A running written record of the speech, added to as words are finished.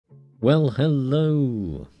Well,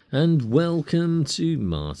 hello, and welcome to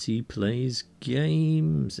Marty Plays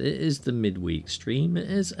Games. It is the midweek stream, it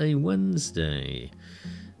is a Wednesday,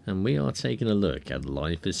 and we are taking a look at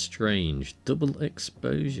Life is Strange Double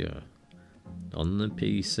Exposure on the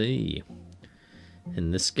PC. In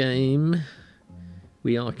this game,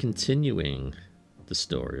 we are continuing the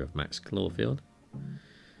story of Max Caulfield.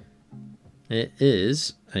 It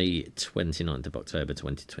is a 29th of October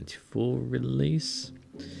 2024 release.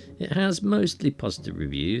 It has mostly positive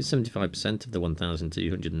reviews. 75% of the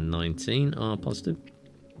 1,219 are positive.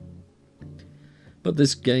 But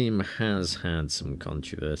this game has had some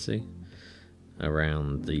controversy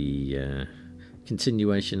around the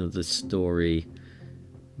continuation of the story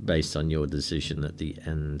based on your decision at the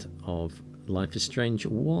end of Life is Strange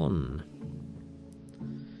 1,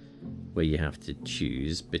 where you have to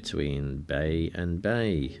choose between Bay and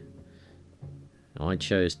Bay. I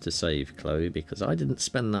chose to save Chloe because I didn't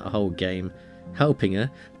spend that whole game helping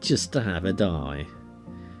her just to have her die.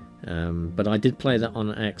 But I did play that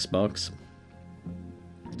on Xbox,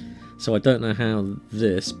 so I don't know how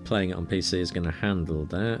this, playing it on PC, is going to handle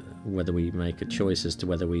that, whether we make a choice as to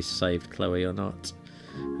whether we saved Chloe or not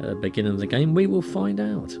at the beginning of the game. We will find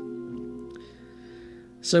out.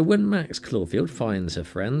 So when Max Caulfield finds her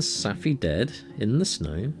friend Safi dead in the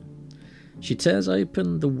snow, she tears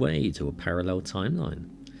open the way to a parallel timeline.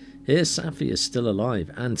 Here Safi is still alive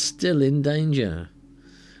and still in danger.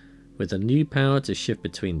 With a new power to shift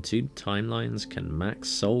between two timelines, can Max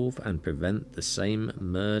solve and prevent the same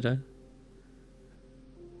murder?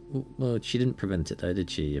 Well, she didn't prevent it though, did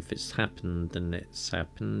she? If it's happened, then it's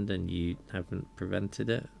happened and you haven't prevented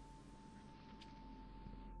it.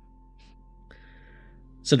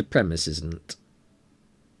 So the premise isn't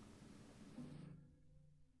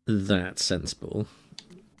that sensible.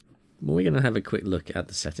 We're going to have a quick look at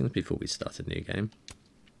the settings before we start a new game.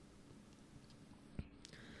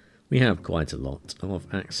 We have quite a lot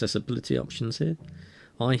of accessibility options here.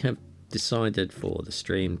 I have decided for the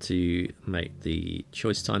stream to make the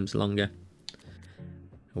choice times longer.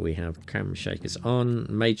 We have camera shakers on,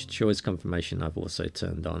 major choice confirmation I've also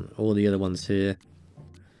turned on. All the other ones here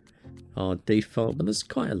are default, but there's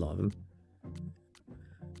quite a lot of them.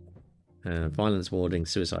 Violence warning,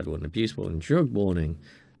 suicide warning, abuse warning, drug warning,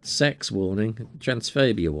 sex warning,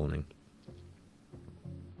 transphobia warning.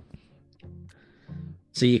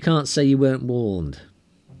 So you can't say you weren't warned.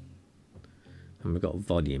 And we've got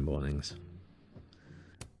volume warnings.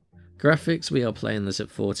 Graphics, we are playing this at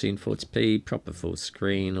 1440p, proper full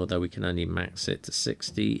screen, although we can only max it to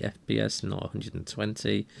 60 FPS, not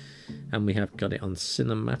 120. And we have got it on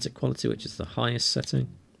cinematic quality, which is the highest setting.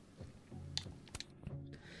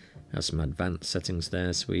 Have some advanced settings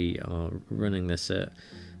there, so we are running this at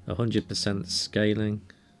 100% scaling.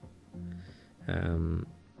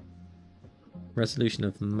 Resolution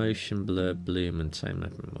of motion, blur, bloom, and tone.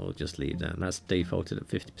 We'll just leave that. And that's defaulted at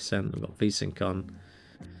 50%. We've got VSync on,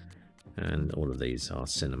 and all of these are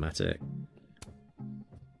cinematic.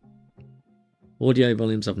 Audio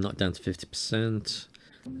volumes I've knocked down to 50%.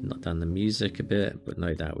 Knocked down the music a bit, but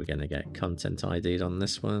no doubt we're going to get content ID'd on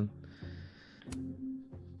this one.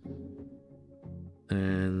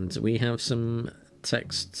 And we have some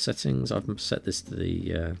text settings. I've set this to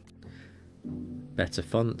the better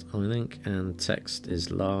font, I think, and text is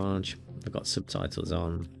large. I've got subtitles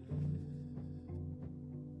on.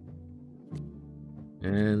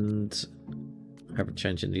 And I haven't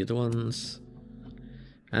changed any of the other ones.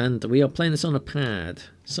 And we are playing this on a pad,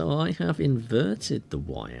 so I have inverted the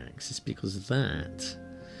y-axis because that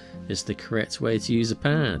is the correct way to use a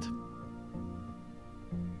pad.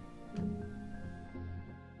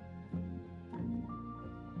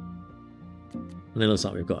 And it looks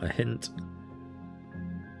like we've got a hint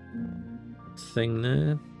thing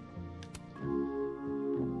there.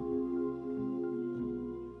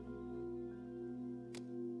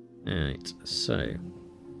 Alright, so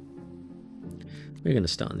we're going to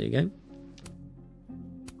start a new game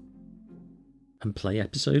and play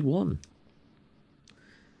episode 1.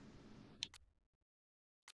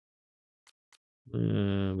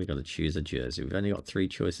 We got to choose a jersey. We've only got 3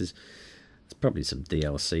 choices. There's probably some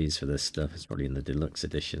DLCs for this stuff. It's probably in the deluxe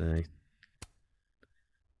edition, eh?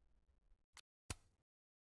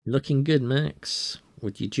 Looking good, Max,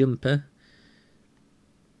 with your jumper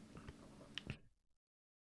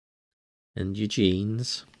and your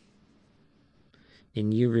jeans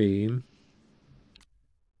in your room.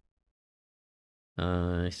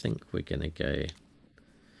 I think we're gonna go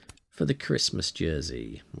for the Christmas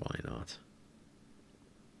jersey. Why not?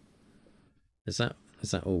 Is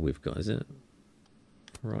that all we've got, is it?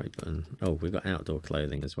 Right button. Oh, we've got outdoor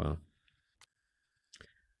clothing as well.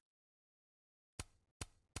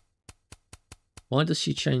 Why does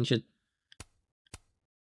she change her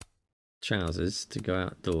trousers to go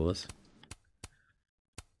outdoors?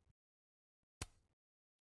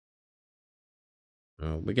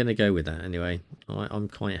 Oh, we're going to go with that anyway. I'm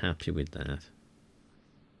quite happy with that.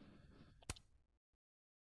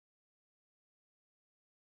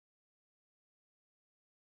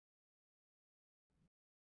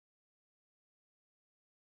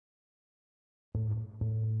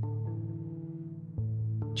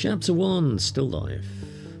 Chapter 1, still life.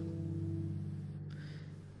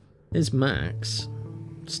 Is Max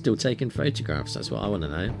still taking photographs? That's what I want to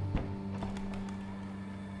know.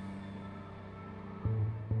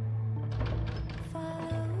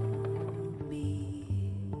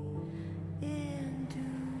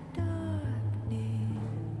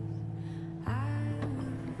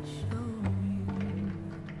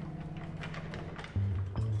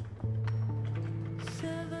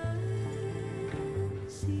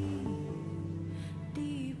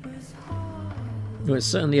 Well, it's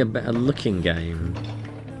certainly a better looking game.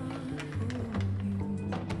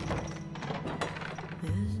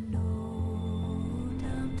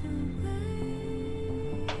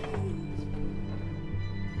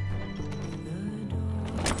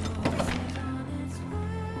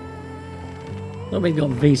 Look, we've got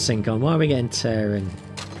VSync on. Why are we getting tearing?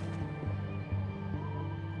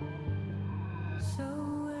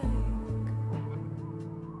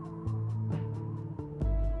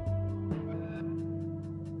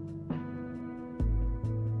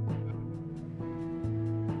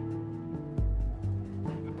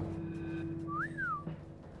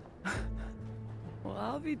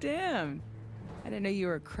 I'll be damned. I didn't know you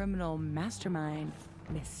were a criminal mastermind,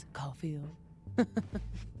 Miss Caulfield.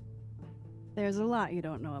 There's a lot you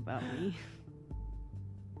don't know about me.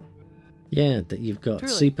 Yeah, that you've got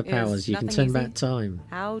Truly, superpowers. You can turn back time.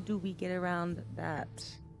 How do we get around that?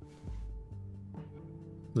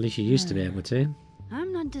 At least you used to be able to.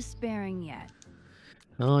 I'm not despairing yet.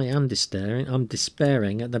 I am despairing. I'm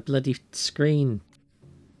despairing at the bloody screen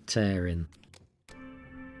tearing.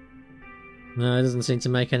 No, it doesn't seem to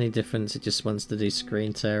make any difference. It just wants to do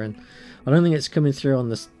screen tearing. I don't think it's coming through on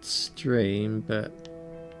the stream, but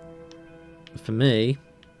for me,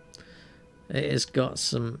 it has got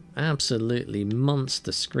some absolutely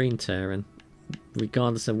monster screen tearing,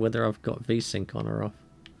 regardless of whether I've got VSync on or off.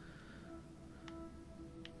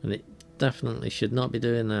 And it definitely should not be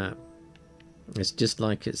doing that. It's just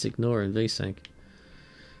like it's ignoring VSync.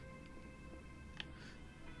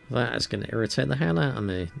 That is going to irritate the hell out of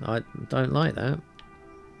me. I don't like that.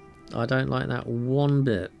 I don't like that one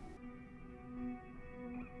bit.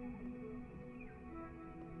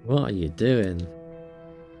 What are you doing?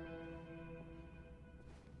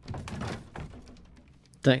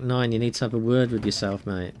 Deck 9, you need to have a word with yourself,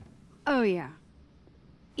 mate. Oh yeah.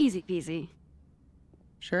 Easy peasy.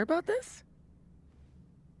 Sure about this?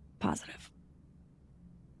 Positive.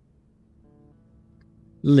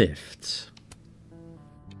 Lift.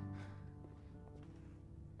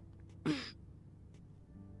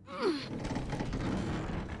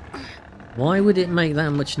 Why would it make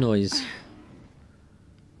that much noise?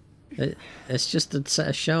 It's just a set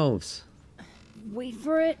of shelves. Wait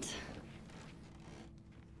for it.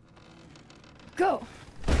 Go.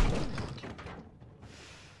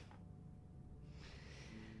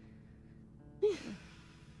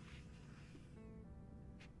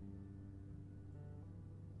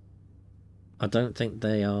 I don't think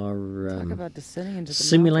they are Talk about descending into the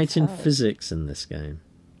simulating mouth of hell. physics in this game.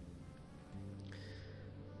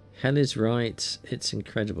 Hell is right. It's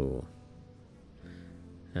incredible.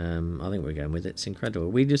 I think we're going with it's incredible.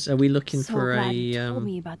 Are we looking So for glad you told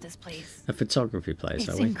me about this place. a photography place? It's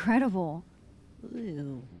Are we? incredible.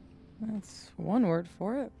 Ew. That's one word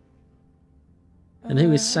for it. And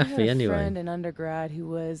who is I had Safi a anyway? friend in undergrad who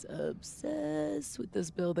was obsessed with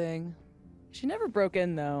this building. She never broke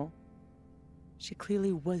in though. She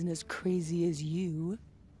clearly wasn't as crazy as you.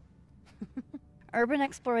 Urban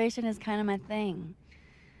exploration is kind of my thing.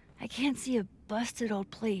 I can't see a busted old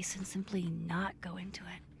place and simply not go into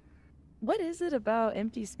it. What is it about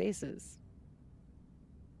empty spaces?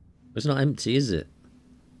 It's not empty, is it?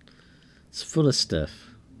 It's full of stuff.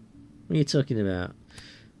 What are you talking about?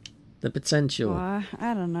 The potential. I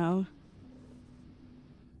don't know.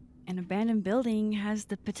 An abandoned building has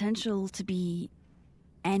the potential to be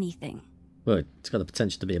anything. Well, it's got the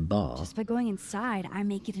potential to be a bar. Just by going inside, I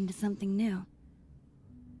make it into something new.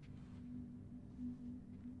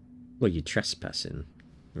 Well, you're trespassing,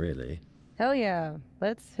 really. Hell yeah,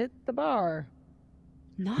 let's hit the bar.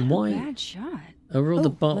 Not Why- a bad shot. Are all the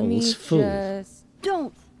Let me bottles full? just...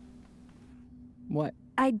 Don't! What?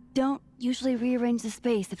 I don't usually rearrange the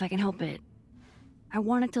space if I can help it. I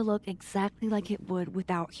want it to look exactly like it would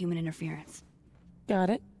without human interference. Got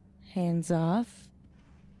it. Hands off.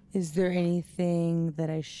 Is there anything that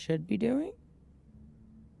I should be doing?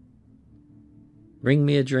 Bring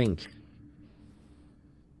me a drink.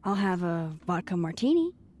 I'll have a vodka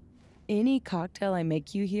martini. Any cocktail I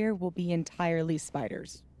make you here will be entirely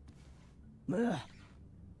spiders. Ugh.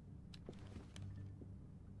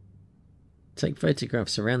 Take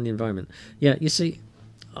photographs around the environment. Yeah, you see,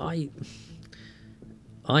 I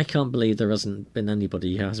can't believe there hasn't been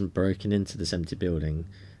anybody who hasn't broken into this empty building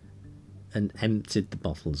and emptied the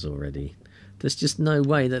bottles already. There's just no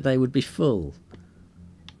way that they would be full.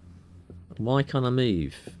 Why can't I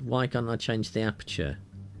move? Why can't I change the aperture?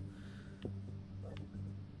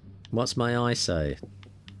 What's my ISO?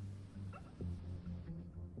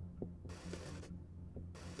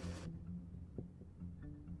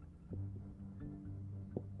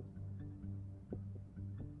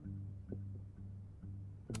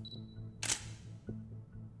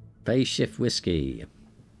 Phase shift whiskey.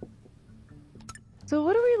 So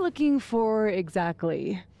what are we looking for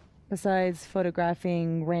exactly? Besides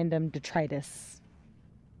photographing random detritus.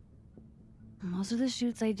 Most of the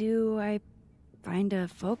shoots I do, I find a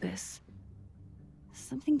focus.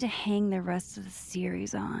 Something to hang the rest of the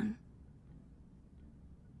series on.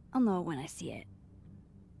 I'll know it when I see it.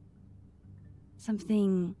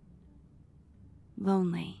 Something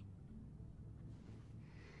lonely.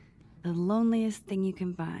 The loneliest thing you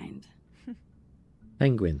can find.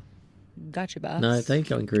 Penguin. Gotcha, boss. No, they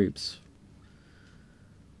go in groups.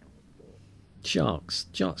 Sharks.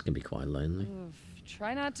 Sharks can be quite lonely. Oof.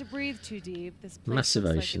 Try not to breathe too deep. This place Massive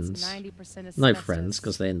looks oceans. Like it's 90% No asbestos. friends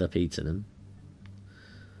because they end up eating them.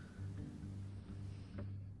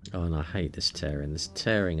 Oh, and I hate this tearing. This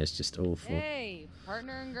tearing is just awful. Hey,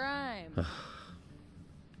 partner in crime.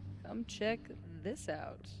 Come check this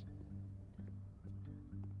out.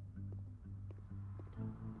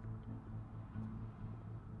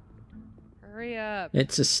 Hurry up.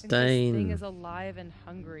 It's a I think this thing stain. is alive and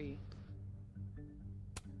hungry.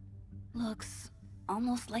 Looks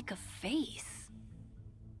almost like a face.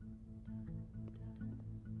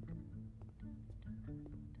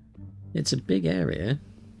 It's a big area.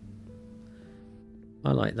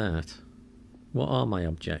 I like that. What are my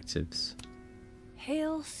objectives?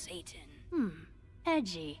 Hail Satan.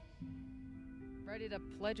 Edgy. Ready to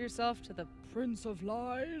pledge yourself to the Prince of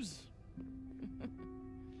Lies?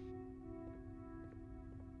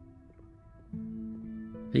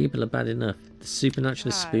 People are bad enough. The supernatural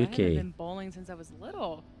is God, I haven't spooky. been bowling since I was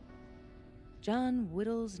little. John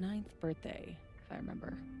Whittle's 9th birthday, if I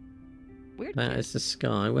remember. Weird That kid. is the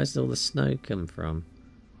sky. Where's all the snow come from?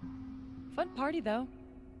 Fun party, though.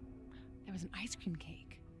 There was an ice cream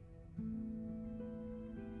cake.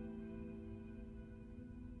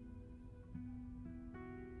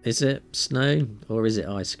 Is it snow or is it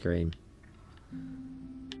ice cream?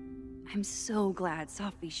 I'm so glad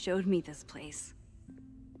Sophie showed me this place.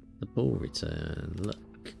 The ball return. Look.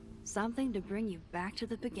 Something to bring you back to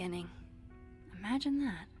the beginning. Imagine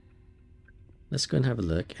that. Let's go and have a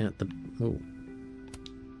look at the... Oh.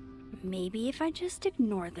 Maybe if I just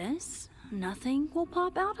ignore this, nothing will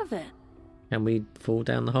pop out of it. Can we fall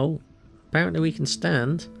down the hole? Apparently we can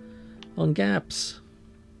stand on gaps.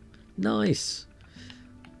 Nice.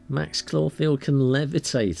 Max Clawfield can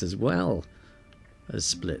levitate as well as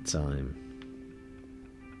split time.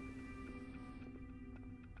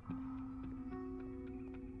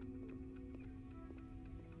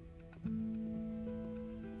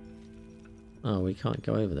 Oh, we can't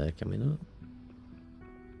go over there, can we not?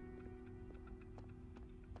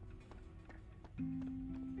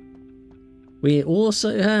 We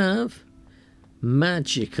also have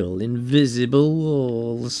magical invisible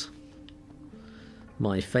walls.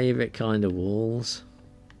 My favourite kind of walls.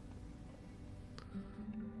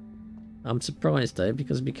 I'm surprised though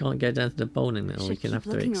because we can't go down to the bowling now. We Should can keep have to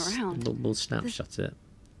looking around. we'll snapshot it.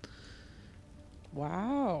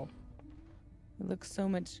 Wow. It looks so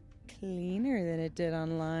much cleaner than it did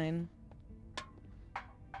online.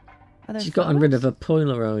 Are there She's gotten rid of photos? a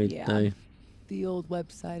Polaroid Yeah. though. The old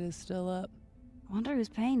website is still up. I wonder who's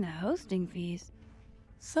paying the hosting fees.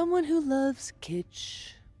 Someone who loves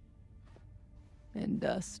kitsch and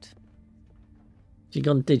dust. She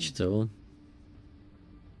gone digital.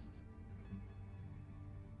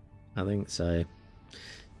 I think so.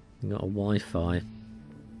 You got a Wi-Fi.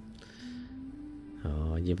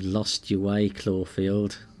 Oh, you've lost your way,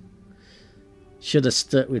 Clawfield. Should have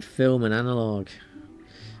stuck with film and analog.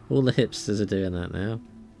 All the hipsters are doing that now.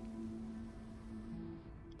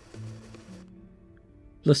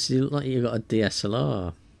 Plus, you look like you got a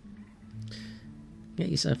DSLR. Get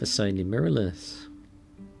yourself a Sony mirrorless.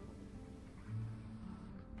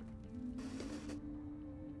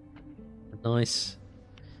 Nice.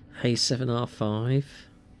 A7R5. I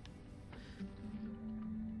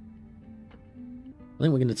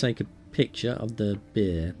think we're going to take a picture of the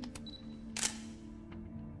beer.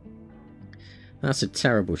 That's a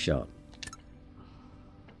terrible shot.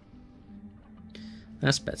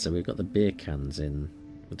 That's better. We've got the beer cans in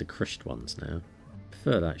with the crushed ones now.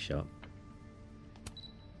 Prefer that shot.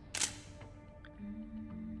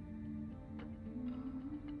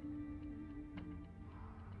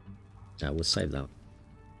 Yeah, we'll save that.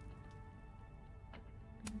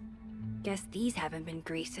 Guess these haven't been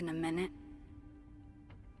greased in a minute.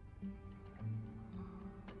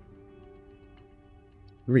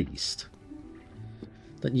 Greased?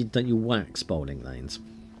 Don't you wax bowling lanes?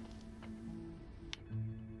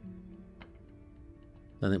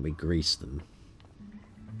 I think we grease them.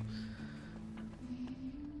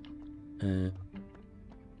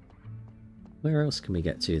 Where else can we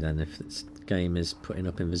get to then if this game is putting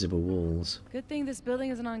up invisible walls? Good thing this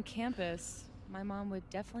building isn't on campus. My mom would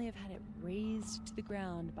definitely have had it razed to the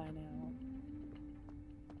ground by now.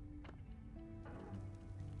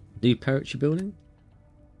 New poetry building?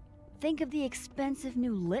 Think of the expensive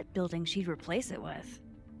new lit building she'd replace it with.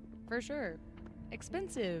 For sure.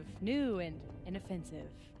 Expensive, new, and inoffensive.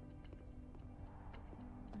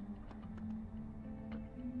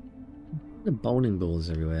 The bowling balls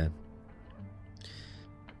everywhere.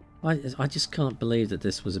 I just can't believe that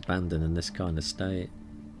this was abandoned in this kind of state.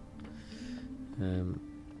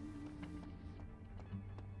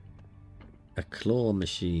 A claw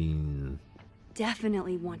machine.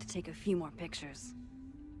 Definitely want to take a few more pictures.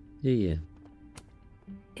 Yeah.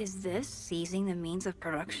 Is this seizing the means of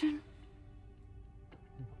production?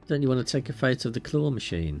 Don't you want to take a photo of the claw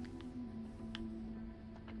machine?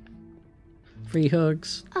 Free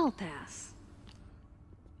hugs. I'll pass.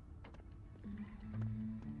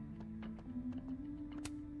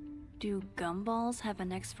 Do gumballs have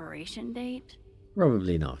an expiration date?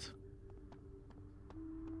 Probably not.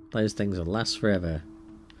 Those things will last forever.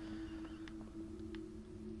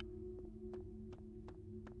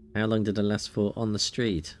 How long did it last for on the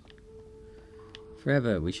street?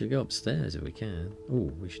 Forever. We should go upstairs if we can.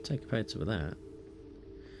 Oh, we should take a photo of that.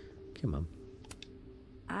 Come on.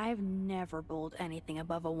 I've never bowled anything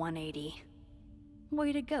above a 180.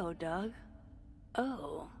 Way to go, Doug.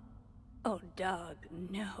 Oh. Oh, Doug,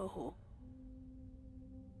 no.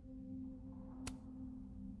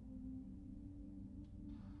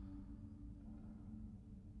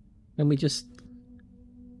 Can we just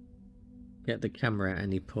get the camera at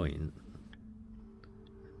any point?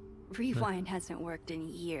 Rewind hasn't worked in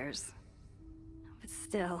years. But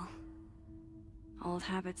still, old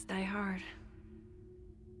habits die hard.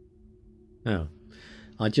 Oh.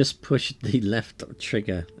 I just pushed the left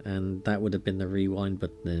trigger and that would have been the rewind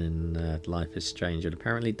button in Life is Strange, and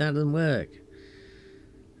apparently that doesn't work.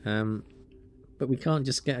 But we can't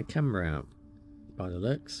just get a camera out by the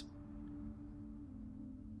looks.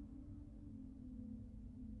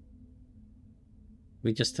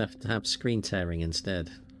 We just have to have screen tearing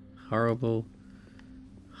instead. Horrible,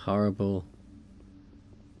 horrible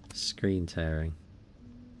screen tearing.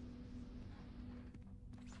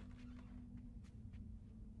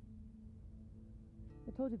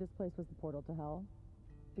 I told you this place was the portal to hell.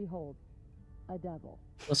 Behold, a devil.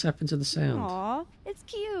 What's happened to the sound? Aw, it's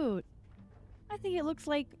cute. I think it looks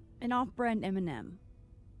like an off-brand M&M.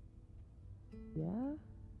 Yeah?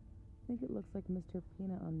 I think it looks like Mr.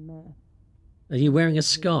 Peanut on meth. Are you wearing a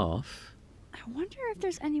scarf? I wonder if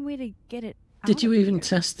there's any way to get it out Did you of even here.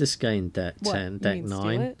 test this game, Deck 10, Deck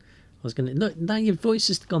 9? I was gonna look, now your voice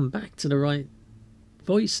has gone back to the right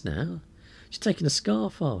voice now. She's taking a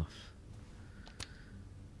scarf off.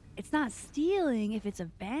 It's not stealing if it's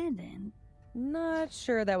abandoned. Not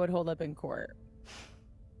sure that would hold up in court.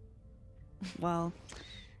 Well,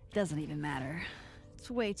 it doesn't even matter.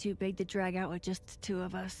 It's way too big to drag out with just the two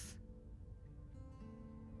of us.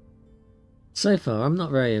 So far, I'm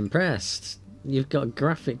not very impressed. You've got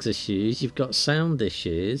graphics issues, you've got sound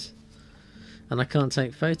issues, and I can't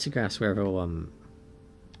take photographs wherever I want.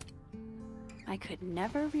 I could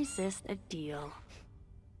never resist a deal.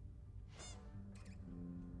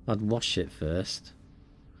 I'd wash it first.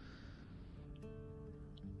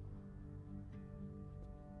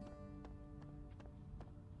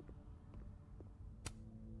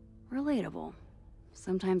 Relatable.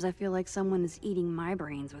 Sometimes I feel like someone is eating my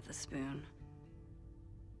brains with a spoon.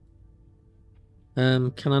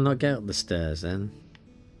 Can I not get up the stairs then?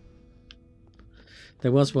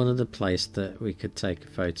 There was one other place that we could take a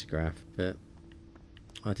photograph, but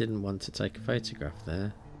I didn't want to take a photograph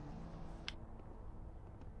there.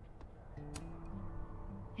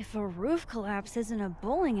 If a roof collapses in a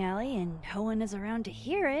bowling alley and no one is around to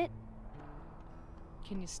hear it,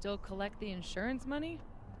 Can you still collect the insurance money?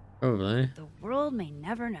 Probably. the world may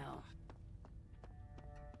never know.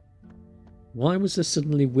 Why was there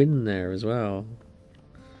suddenly wind there as well?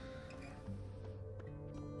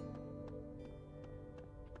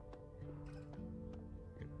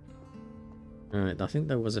 Alright, I think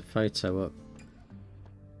there was a photo up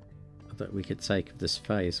that we could take of this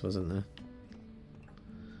face, wasn't there?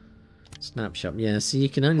 Snapshot. Yeah, so you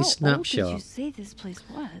can only How old did you snapshot say this place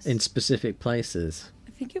was? in specific places.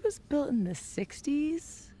 I think it was built in the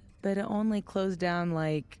 60s, but it only closed down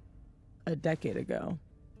like a decade ago.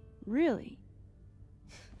 Really?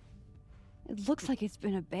 It looks like it's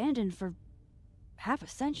been abandoned for half a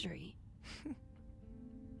century.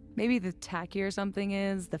 Maybe the tackier something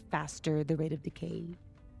is, the faster the rate of decay.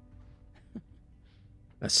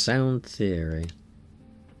 A sound theory.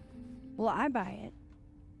 Well, I buy it.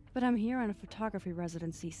 But I'm here on a photography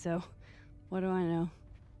residency, so what do I know?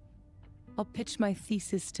 I'll pitch my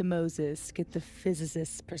thesis to Moses, get the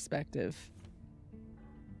physicist's perspective.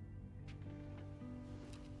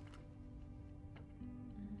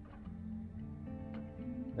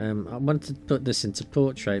 I want to put this into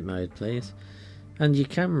portrait mode, please. And your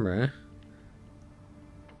camera.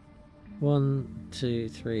 1, 2,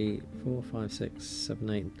 3, 4, 5, 6, 7,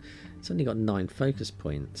 8. It's only got 9 focus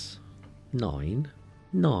points. 9?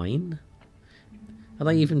 9? Are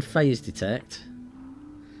they even phase detect?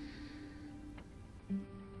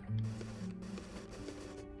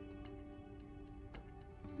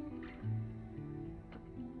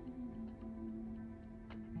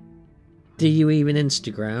 Do you even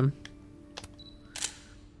Instagram?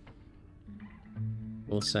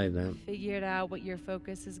 We'll save that. Figured out what your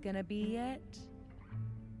focus is gonna be yet?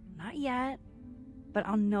 Not yet, but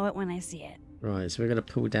I'll know it when I see it. Right, so we're going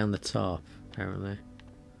to pull down the top, apparently.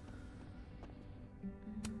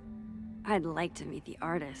 I'd like to meet the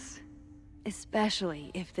artist,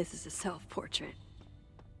 especially if this is a self-portrait.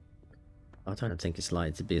 I don't think it's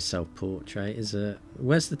likely to be a self-portrait, is it?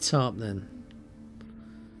 Where's the tarp then?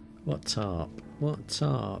 What tarp? What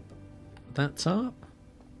tarp? That tarp?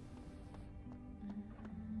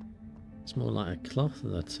 It's more like a cloth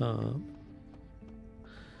than a tarp.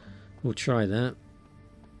 We'll try that.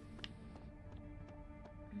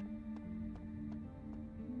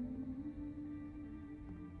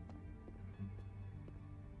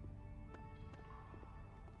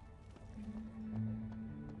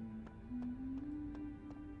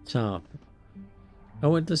 Tarp.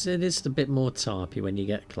 Oh, it is a bit more tarpy when you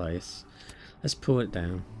get close. Let's pull it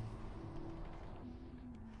down.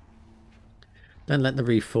 Don't let the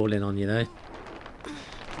roof fall in on you though.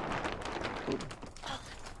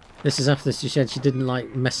 This is after she said she didn't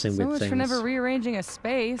like messing So with much things. for never rearranging a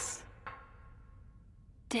space.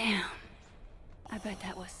 Damn. I bet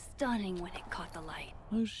that was stunning when it caught the light.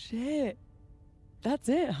 Oh shit. That's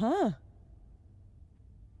it, huh?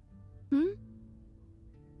 Hmm?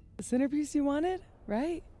 The centerpiece you wanted,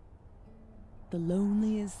 right? The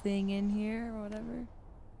loneliest thing in here or whatever.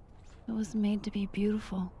 It was made to be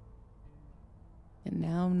beautiful. And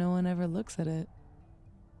now no one ever looks at it.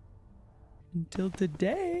 Until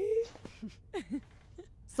today.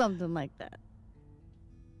 Something like that.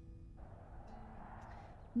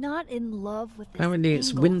 Not in love with this Apparently it's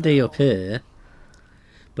angle, windy though. up here,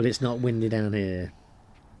 but it's not windy down here.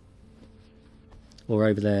 Or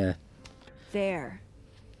over there. There.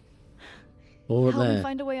 Or up Help me there.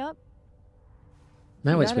 find a way up?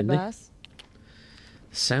 Now You it's got it, windy. boss.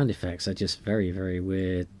 Sound effects are just very, very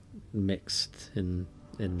weird mixed in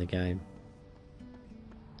the game.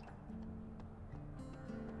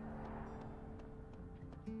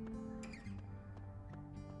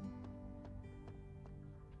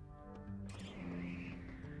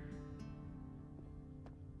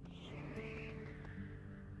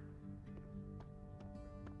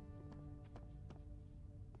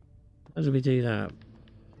 How do we do that?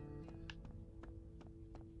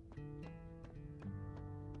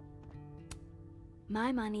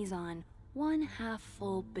 My money's on one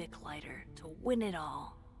half-full Bic lighter to win it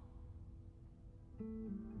all.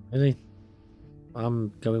 Really?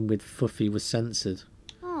 I'm going with Fuffy was censored.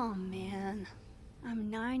 Oh man, I'm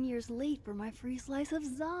 9 years late for my free slice of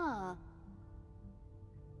za.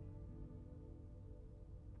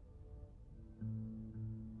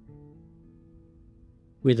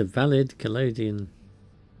 With a valid Caledon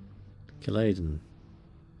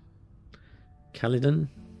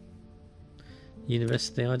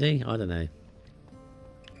University ID? I don't know.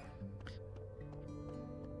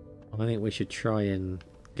 I think we should try and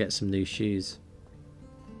get some new shoes.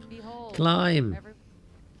 Behold, Climb!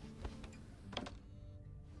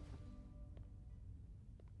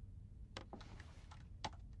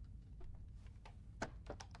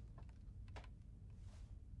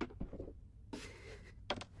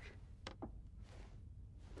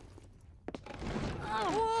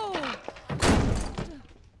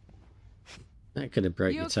 That could have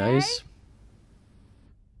broke You your okay? toes.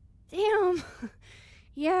 Damn.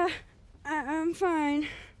 Yeah, I'm fine.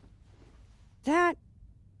 That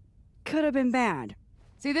could have been bad.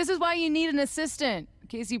 See, this is why you need an assistant. In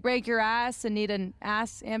case you break your ass and need an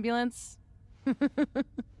ass ambulance.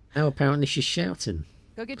 Oh, apparently she's shouting.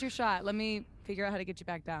 Go get your shot. Let me figure out how to get you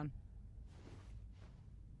back down.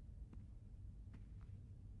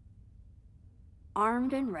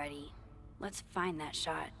 Armed and ready. Let's find that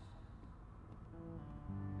shot.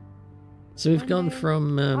 So we've gone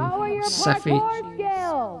from Safi.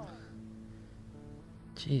 skills?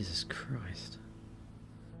 Jesus Christ.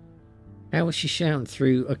 How was she shouting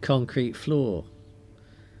through a concrete floor?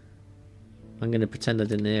 I'm going to pretend I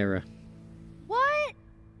didn't hear her. What?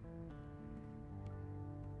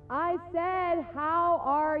 I said, how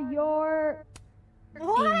are your... Ain't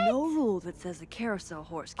no rule that says a carousel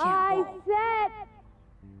horse can't roll. said...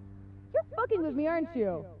 You're fucking with me, aren't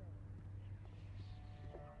you?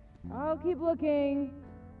 I'll keep looking.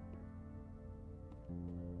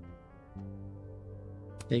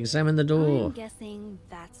 Examine the door. I'm guessing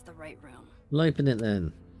that's the right room. We'll open it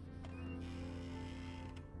then.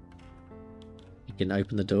 You can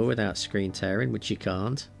open the door without screen tearing, which you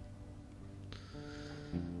can't.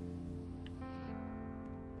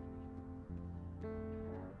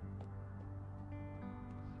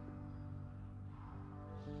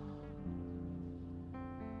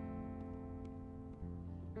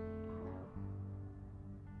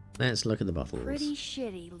 Let's look at the bottles. Pretty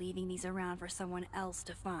shitty leaving these around for someone else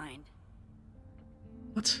to find.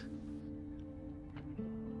 What?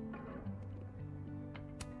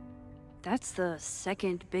 That's the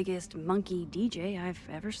second biggest monkey DJ I've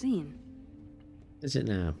ever seen. Is it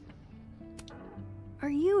now? Are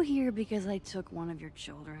you here because I took one of your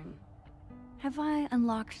children? Have I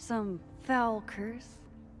unlocked some foul curse?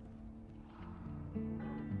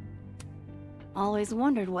 Always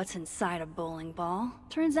wondered what's inside a bowling ball.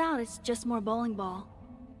 Turns out it's just more bowling ball.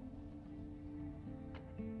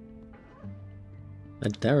 A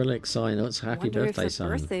derelict sign. Oh, it's a happy Wonder birthday if the sign.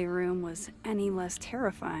 birthday room was any less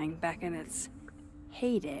terrifying back in its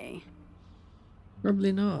heyday.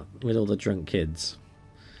 Probably not, with all the drunk kids.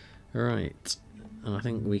 Right. I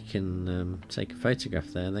think we can take a photograph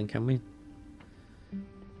there then, can we?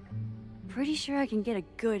 Pretty sure I can get a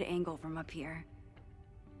good angle from up here.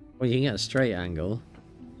 Well, you can get a straight angle.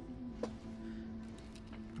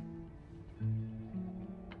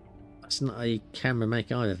 That's not a camera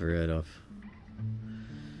make I've ever heard of.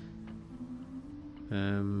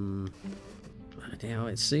 Bloody hell,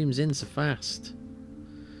 it zooms in so fast.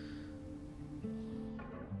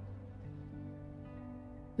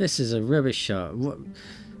 This is a rubbish shot. What,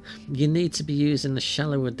 you need to be using a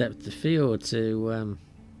shallower depth of field to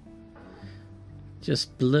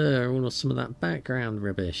just blur all of some of that background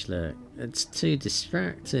rubbish. Look, it's too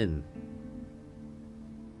distracting.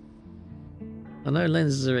 I know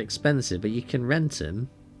lenses are expensive, but you can rent them.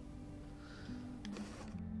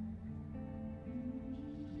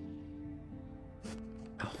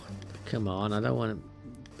 Oh, come on, I don't want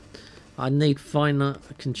to... I need finer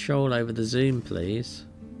control over the zoom, please.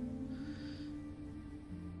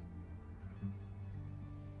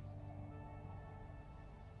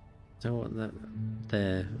 Don't want that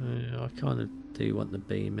there. I kind of do want the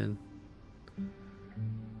beam in.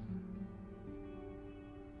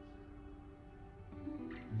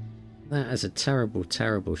 That is a terrible,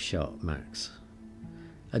 terrible shot, Max.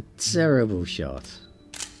 A terrible shot.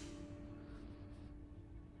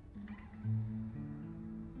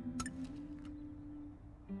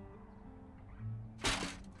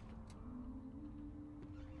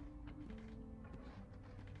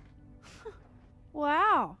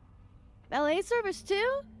 Wow. Valet service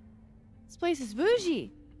too? This place is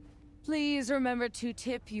bougie. Please remember to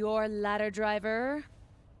tip your ladder driver.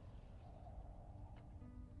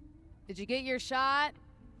 Did you get your shot?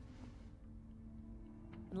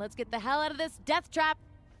 And let's get the hell out of this death trap.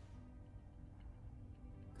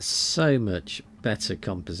 So much better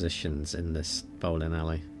compositions in this bowling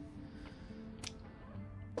alley.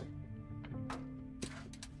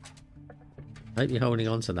 Hope you're holding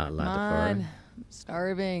on to that ladder Come for on, her. I'm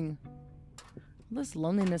starving. This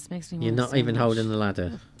loneliness makes me You're want not even sandwich. holding the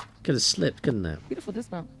ladder. Could have slipped, couldn't it? Beautiful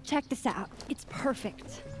dismount. Check this out. It's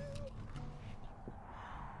perfect.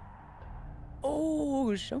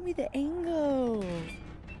 Oh, show me the angle.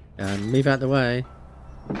 Move out the way.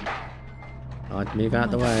 I'd move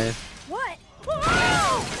out the way. What?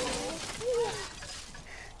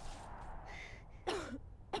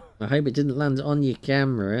 I hope it didn't land on your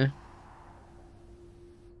camera.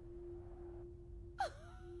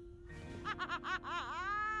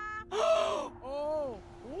 Oh,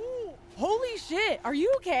 holy shit! shit! Are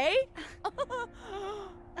you okay?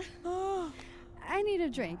 I need a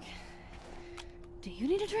drink. Do you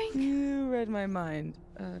need a drink? You read my mind.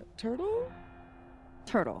 Turtle?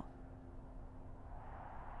 Turtle.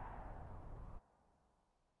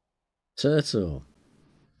 Turtle.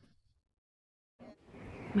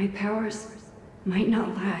 My powers might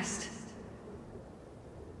not last.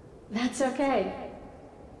 That's okay.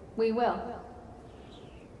 We will.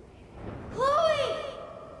 Chloe!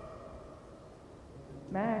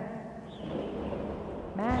 Max.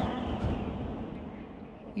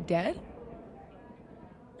 You dead?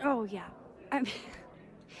 Oh, yeah.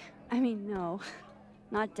 I mean, no.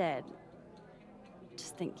 Not dead.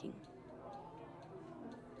 Just thinking.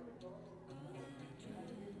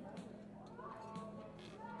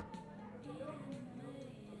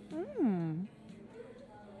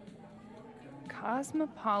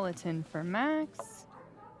 Cosmopolitan for Max.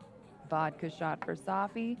 Vodka shot for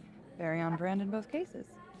Safi. Very on brand in both cases.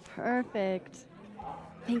 Perfect.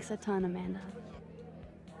 Thanks a ton, Amanda.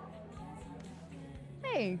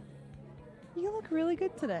 Hey, you look really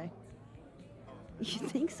good today. You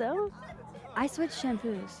think so? I switched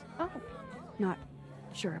shampoos. Oh. Not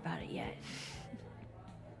sure about it yet.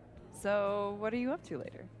 So, what are you up to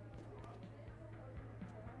later?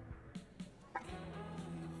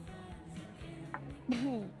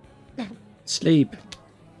 Sleep.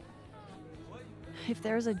 If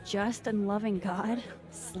there's a just and loving God,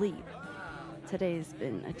 sleep. Today's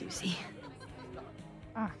been a doozy.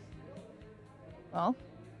 Well,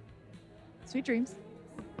 sweet dreams.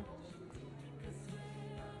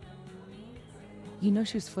 You know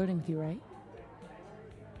she was flirting with you, right?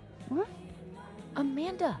 What?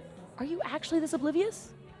 Amanda, are you actually this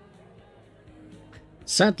oblivious?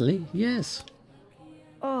 Sadly, yes.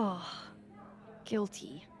 Oh,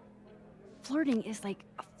 guilty. Flirting is like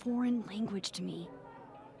a foreign language to me.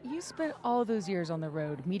 You spent all those years on the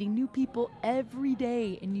road, meeting new people every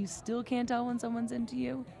day, and you still can't tell when someone's into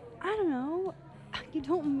you? I don't know. You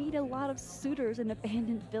don't meet a lot of suitors in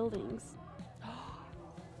abandoned buildings.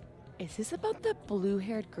 Is this about the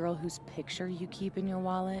blue-haired girl whose picture you keep in your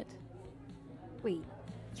wallet? Wait,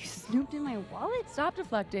 you snooped in my wallet? Stop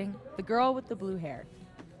deflecting. The girl with the blue hair.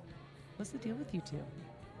 What's the deal with you two?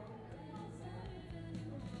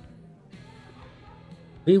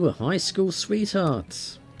 We were high school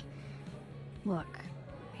sweethearts. Look,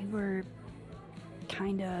 we were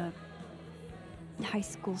kinda high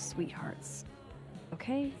school sweethearts,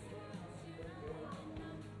 okay?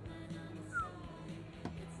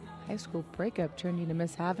 High school breakup turned you to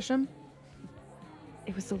Miss Havisham?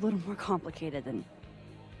 It was a little more complicated than...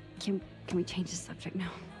 Can we change the subject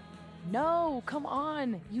now? No, come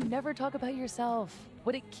on. You never talk about yourself.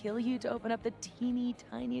 Would it kill you to open up the teeny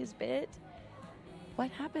tiniest bit?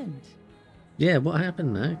 What happened? Yeah, what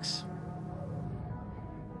happened, Max?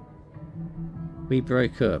 We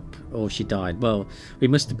broke up, or she died. Well, we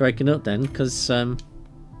must have broken up then, because,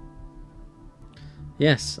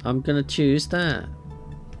 yes, I'm gonna choose that.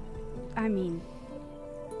 I mean,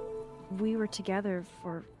 we were together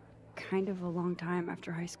for kind of a long time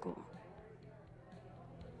after high school.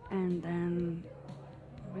 And then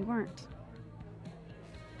we weren't.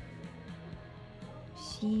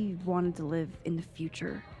 She wanted to live in the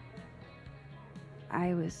future.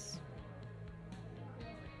 I was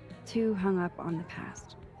too hung up on the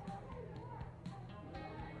past.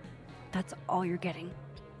 That's all you're getting.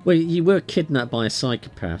 Well, you were kidnapped by a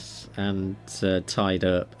psychopath and tied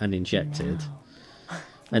up and injected. No.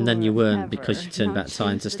 And then you weren't Never. because you turned Now back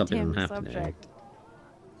time change to the stop it from damn happening. subject.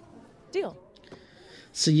 Deal.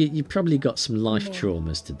 So you probably got some life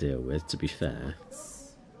traumas to deal with, to be fair.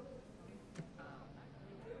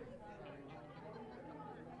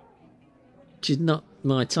 She's not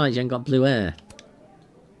my type, you ain't got blue hair.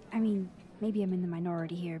 I mean, maybe I'm in the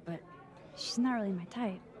minority here, but she's not really my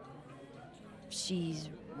type. She's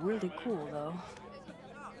really cool, though.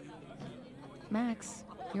 Max,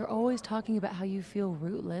 you're always talking about how you feel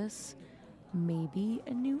rootless. Maybe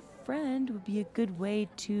a new friend would be a good way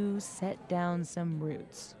to set down some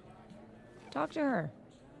roots. Talk to her.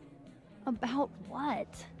 About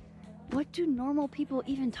what? What do normal people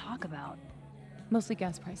even talk about? Mostly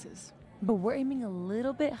gas prices. But we're aiming a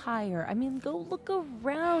little bit higher. I mean, go look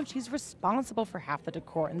around. She's responsible for half the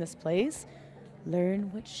decor in this place.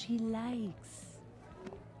 Learn what she likes.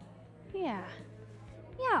 Yeah.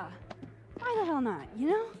 Yeah. Why the hell not, you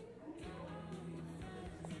know?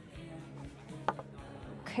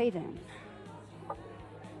 Okay then.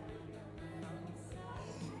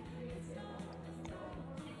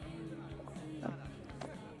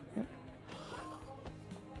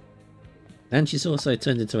 And she's also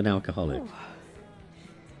turned into an alcoholic.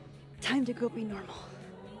 Time to to go be normal.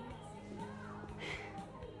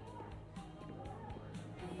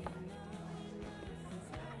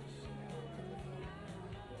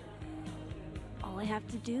 All I have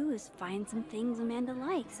to do is find some things Amanda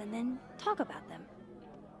likes and then talk about them.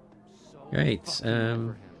 Great.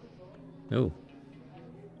 Oh.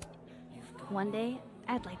 One day,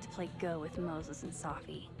 I'd like to play Go with Moses and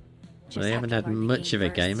Safi. Well, they haven't had much of a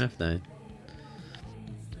game, have they?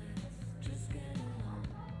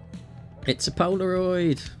 It's a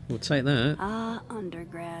Polaroid. We'll take that. Ah,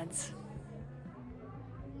 undergrads.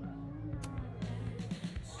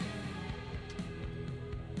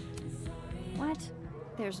 What?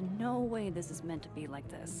 There's no way this is meant to be like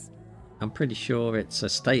this. I'm pretty sure it's a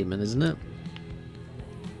statement, isn't it?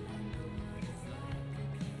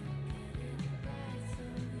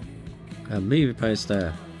 A movie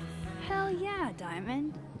poster. Hell yeah,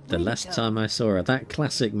 Diamond. The Way to last go. time I saw her, that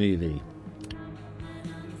classic movie.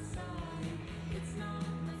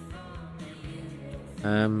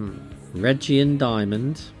 Reggie and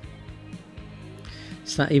Diamond.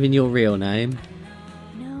 Is that even your real name?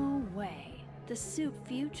 No way. The soup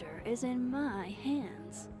future is in my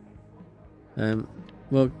hands.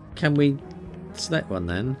 Well, can we select one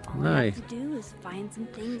then? All No. I have to do is find some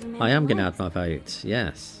things Amanda I am going to likes. add my vote,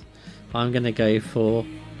 yes. I'm going to go for...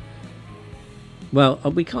 Well,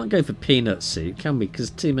 we can't go for peanut soup, can we? Because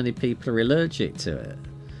too many people are allergic to it.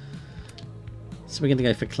 So we're going to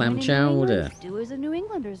go for clam When in New chowder. England, do as the New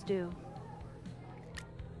Englanders do.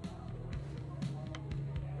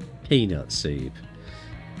 Peanut soup.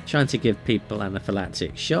 Trying to give people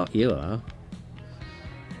anaphylactic shot, you are.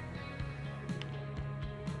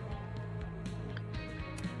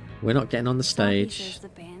 We're not getting on the Safi stage. says the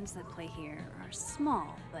bands that play here are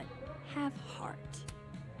small, but have heart.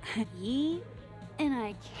 Ye? And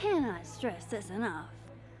I cannot stress this enough.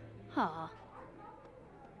 Aw.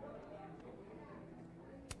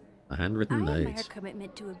 A I handwritten admire note.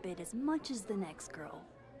 commitment to a bit as much as the next girl,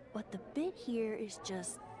 but the bit here is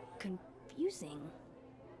just confusing.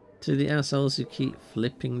 To the assholes who keep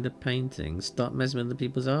flipping the paintings, stop messing with the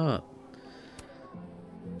people's art.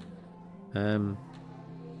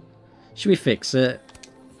 Should we fix it?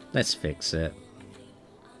 Let's fix it.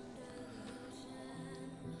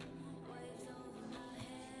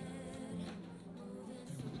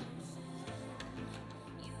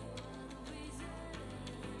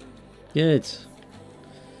 Good.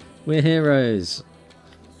 We're heroes.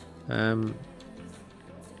 No,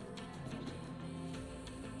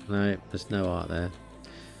 there's no art there.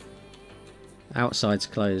 Outside's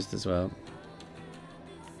closed as well.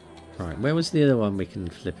 Right, where was the other one we can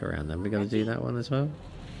flip around then? We got to do that one as well?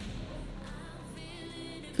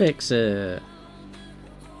 Fix it!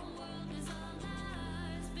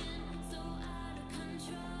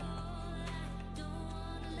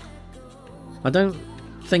 I don't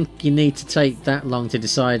think you need to take that long to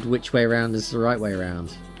decide which way around is the right way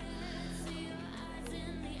around.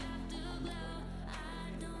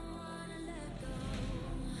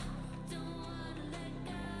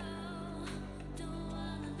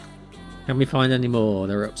 Can we find any more?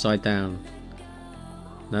 They're upside down.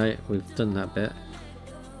 No, we've done that bit.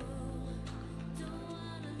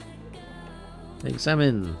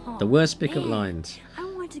 Examine the worst pickup man. lines. I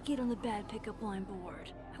want to get on the bad pickup line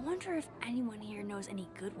board. I wonder if anyone here knows any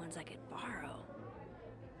good ones I could borrow.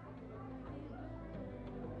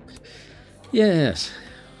 Yes.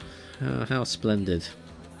 Oh, how splendid.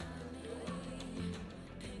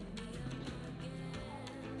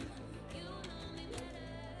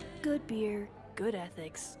 Good beer, good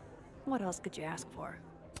ethics. What else could you ask for?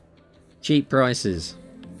 Cheap prices.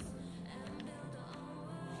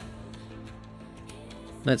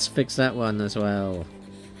 Let's fix that one as well.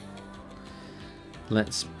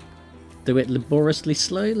 Let's do it laboriously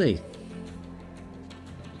slowly.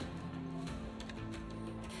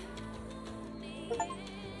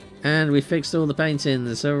 And we fixed all the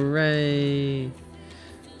paintings. Hooray!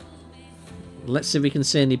 Let's see if we can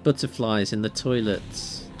see any butterflies in the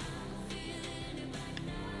toilets.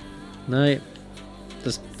 No.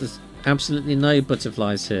 There's absolutely no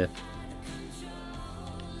butterflies here.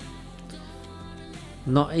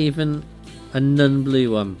 Not even a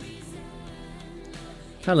nun-blue one.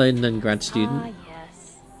 Hello, nun-grad student. Ah,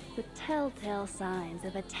 yes. The telltale signs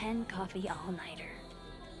of a 10 coffee all-nighter.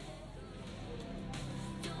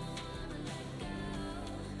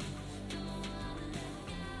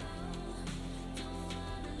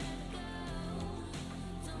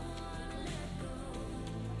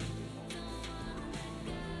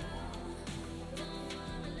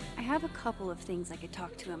 I have a couple of things I could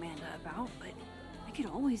talk to Amanda about, but I could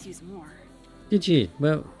always use more. Did you?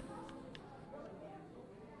 Well,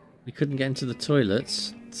 We couldn't get into the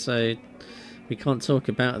toilets, so we can't talk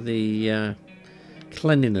about the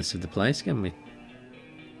cleanliness of the place, can we?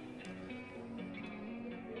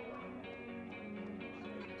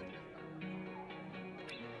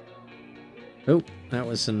 Oh, that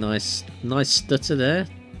was a nice stutter there.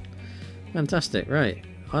 Fantastic, right.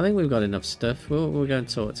 I think we've got enough stuff. We'll go and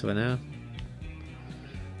talk to her now.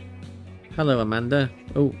 Hello, Amanda.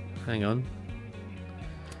 Oh, hang on.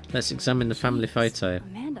 Let's examine the family photo.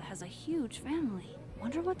 Amanda has a huge family.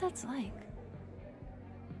 Wonder what that's like.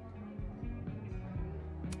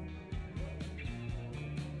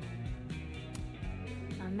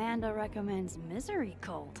 Amanda recommends Misery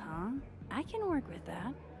Cult, huh? I can work with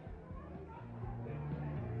that.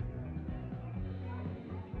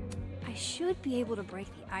 I should be able to break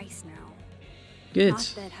the ice now. Good.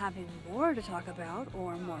 Not that having more to talk about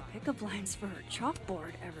or more pickup lines for her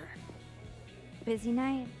chalkboard ever. Busy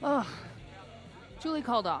night? Ugh. Julie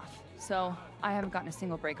called off, so I haven't gotten a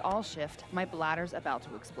single break all shift. My bladder's about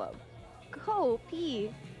to explode. Go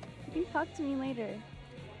pee. You can talk to me later.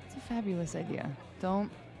 It's a fabulous idea.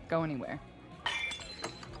 Don't go anywhere.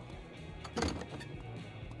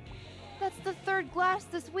 That's the third glass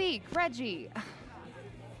this week, Reggie.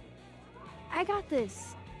 I got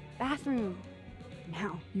this. Bathroom.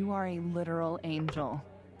 Now. You are a literal angel.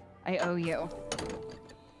 I owe you.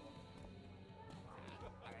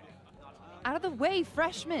 Out of the way,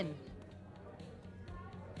 freshman!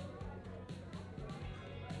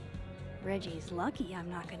 Reggie's lucky I'm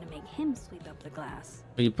not gonna make him sweep up the glass.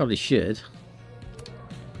 Well, you probably should.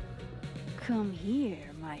 Come here,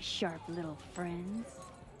 my sharp little friends.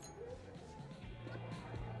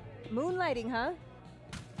 Moonlighting, huh?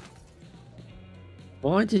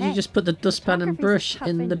 Why did you just put the dustpan and photography's a brush tough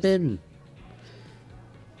in the industry. bin?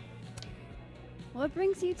 What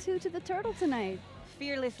brings you two to the turtle tonight?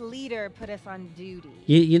 Fearless leader put us on duty.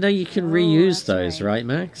 You know you can Oh, reuse that's those, right. right,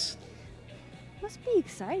 Max? Must be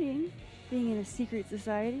exciting, being in a secret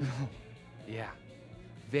society. Yeah,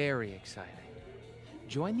 very exciting.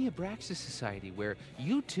 Join the Abraxas Society, where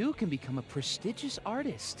you too can become a prestigious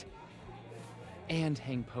artist. And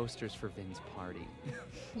hang posters for Vin's party.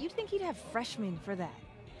 You'd think he'd have freshmen for that.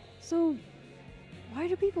 So, why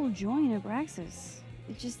do people join Abraxas?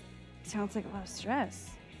 It just sounds like a lot of stress.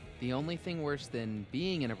 The only thing worse than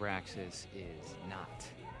being in Abraxas is not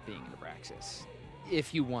being in Abraxas.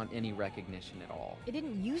 If you want any recognition at all. It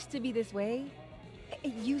didn't used to be this way.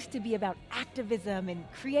 It used to be about activism and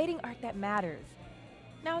creating art that matters.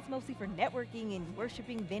 Now it's mostly for networking and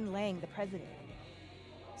worshiping Vin Lang, the president.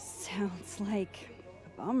 Sounds like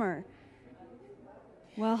a bummer.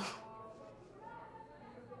 Well,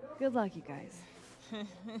 good luck, you guys.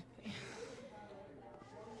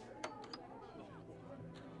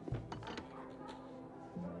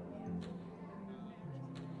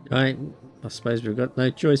 Right, I suppose we've got no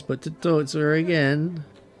choice but to talk to her again.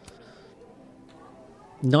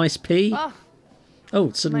 Nice pee. Ah,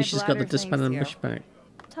 Oh, suddenly my she's got the bladder dustpan thanks and you. brush back.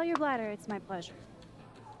 Tell your bladder it's my pleasure.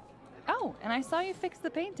 oh, and I saw you fix the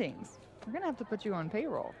paintings. We're gonna have to put you on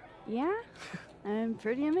payroll. Yeah? I'm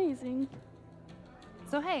pretty amazing.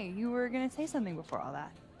 So hey, you were gonna say something before all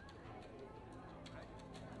that.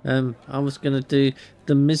 I was gonna do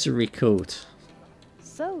the Misery Cult.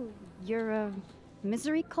 So, you're a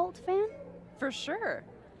Misery Cult fan? For sure.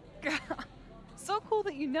 So cool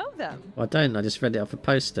that you know them. Well, I don't. I just read it off a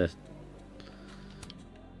poster.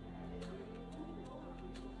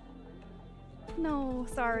 No,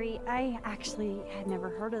 sorry. I actually had never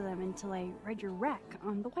heard of them until I read your rec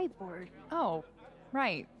on the whiteboard. Oh,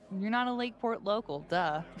 right. You're not a Lakeport local,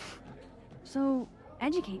 duh. So,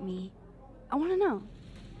 educate me. I want to know.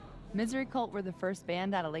 Misery Cult were the first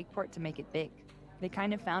band out of Lakeport to make it big. They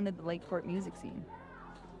kind of founded the Lakeport music scene.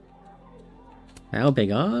 How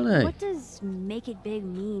big are they? What does make it big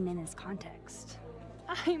mean in this context?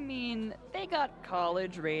 I mean, they got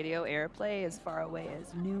college radio airplay as far away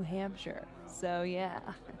as New Hampshire. So yeah,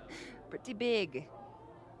 pretty big.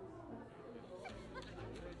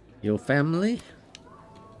 Your family?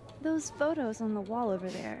 Those photos on the wall over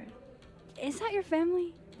there. Is that your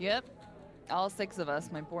family? Yep, all 6 of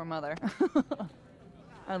us, my poor mother.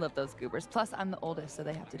 I love those goobers. Plus, I'm the oldest, so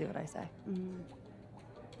they have to do what I say.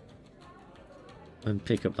 And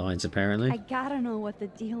pickup lines, apparently. I gotta know what the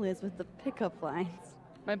deal is with the pickup lines.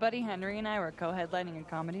 My buddy Henry and I were co-headlining a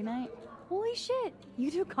comedy night. Holy shit,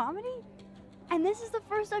 you do comedy? And this is the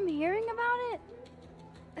first I'm hearing about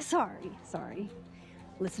it? Sorry.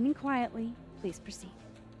 Listening quietly, please proceed.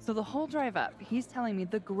 So the whole drive up, he's telling me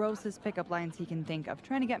the grossest pickup lines he can think of,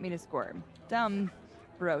 trying to get me to squirm. Dumb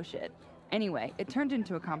bro shit. Anyway, it turned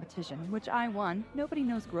into a competition, which I won. Nobody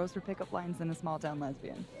knows grosser pickup lines than a small town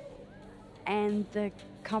lesbian. And the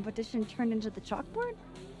competition turned into the chalkboard?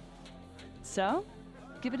 So,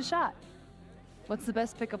 give it a shot. What's the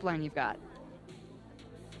best pickup line you've got?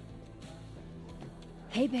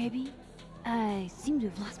 Hey, baby. I seem to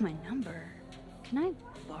have lost my number. Can I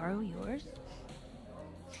borrow yours?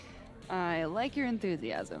 I like your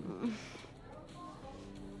enthusiasm.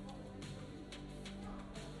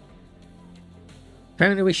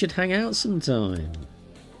 Apparently we should hang out sometime.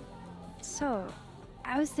 So,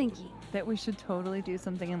 I was thinking, That we should totally do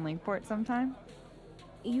something in Linkport sometime?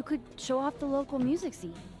 you could show off the local music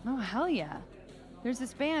scene. Oh, hell yeah. There's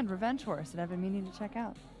this band, Revenge Horse, that I've been meaning to check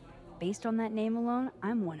out. Based on that name alone,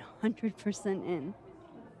 I'm 100% in.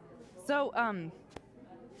 So,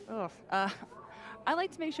 I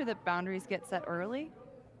like to make sure that boundaries get set early.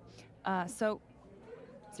 So,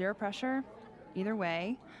 zero pressure, either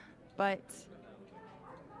way. But,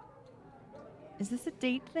 is this a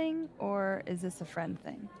date thing, or is this a friend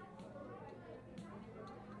thing?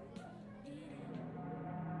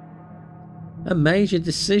 A major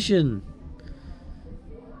decision.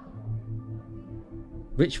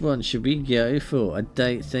 Which one should we go for? A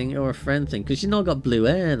date thing or a friend thing? Because you've not got blue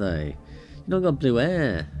hair though. You've not got blue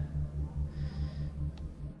hair.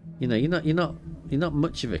 You know, you're not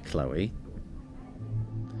much of a Chloe.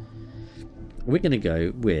 We're gonna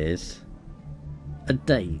go with a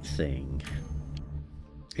date thing.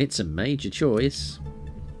 It's a major choice.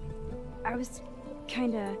 I was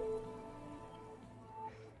kinda...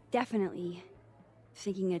 definitely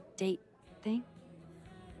thinking a date thing.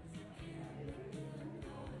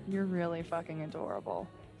 You're really fucking adorable.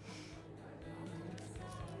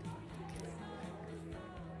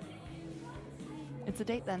 It's a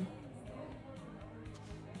date then.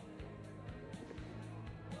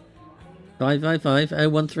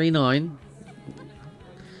 555-0139.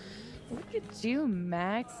 Look at you,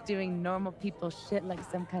 Max, doing normal people shit like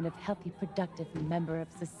some kind of healthy, productive member of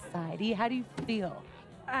society. How do you feel?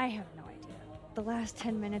 I have no idea. The last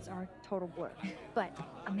 10 minutes are a total blur. But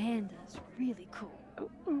Amanda's really cool.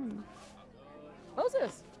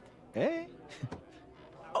 Moses! Hey.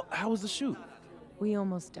 Oh, how was the shoot? We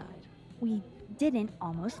almost died. We didn't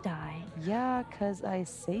almost die. Yeah, 'cause I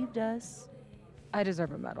saved us. I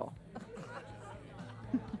deserve a medal.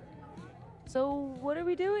 So, what are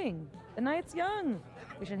we doing? The night's young.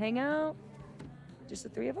 We should hang out. Just the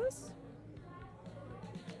three of us?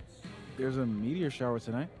 There's a meteor shower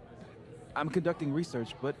tonight. I'm conducting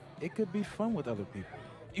research, but it could be fun with other people.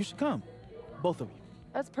 You should come. Both of you.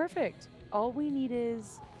 That's perfect. All we need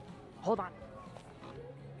is... Hold on.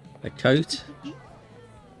 A coat.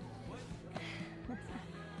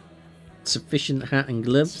 Sufficient hat and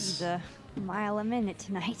gloves. She's a mile a minute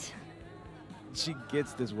tonight. She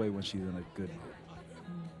gets this way when she's in a good mood.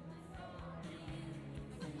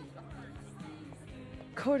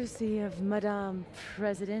 Courtesy of Madame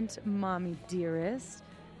President, Mommy Dearest.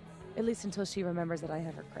 At least until she remembers that I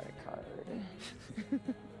have her credit card.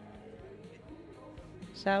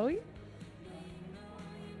 Shall we?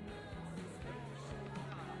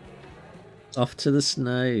 Off to the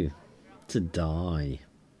snow. To die.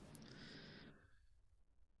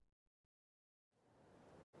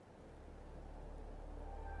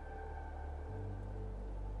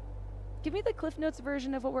 Give me the Cliff Notes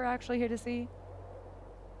version of what we're actually here to see.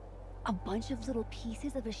 A bunch of little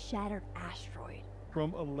pieces of a shattered asteroid.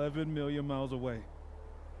 From 11 million miles away.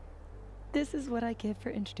 This is what I get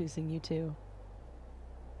for introducing you to.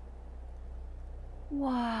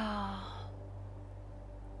 Wow.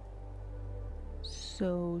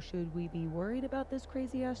 So, should we be worried about this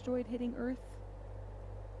crazy asteroid hitting Earth?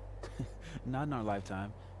 Not in our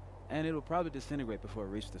lifetime. And it'll probably disintegrate before it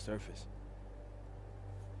reaches the surface.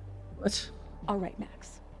 What? All right,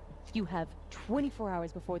 Max. You have 24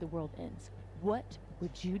 hours before the world ends. What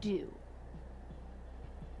would you do?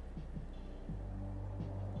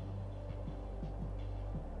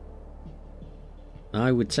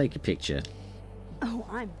 I would take a picture. Oh,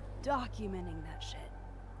 I'm documenting that shit.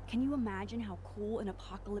 Can you imagine how cool an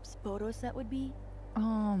apocalypse photo set would be?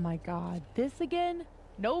 Oh my god, this again?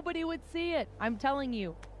 Nobody would see it. I'm telling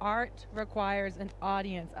you, art requires an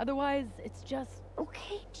audience. Otherwise, it's just...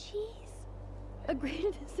 Okay, jeez. Agree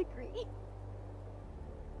to disagree.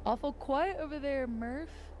 awful quiet over there, Murph.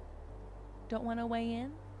 Don't want to weigh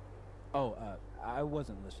in? Oh, I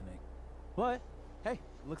wasn't listening. But, hey,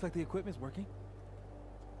 looks like the equipment's working.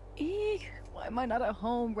 Eek, why am I not at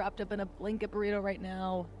home wrapped up in a blanket burrito right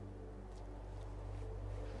now?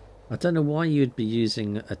 I don't know why you'd be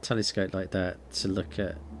using a telescope like that to look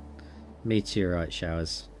at meteorite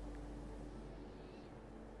showers.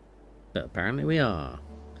 But apparently we are.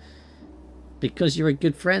 Because you're a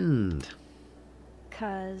good friend.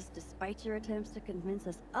 Because despite your attempts to convince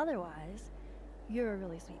us otherwise, you're a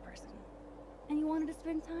really sweet person. And you wanted to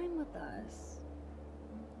spend time with us.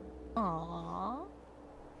 Aww.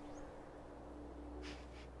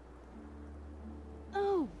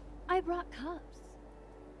 Oh, I brought cups.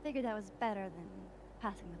 Figured that was better than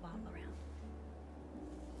passing the bottle around.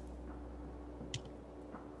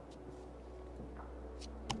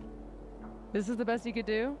 This is the best you could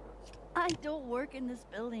do? I don't work in this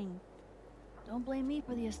building. Don't blame me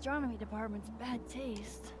for the astronomy department's bad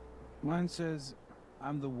taste. Mine says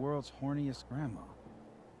I'm the world's horniest grandma.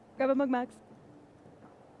 Grab a mug, Max.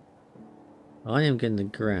 I am going to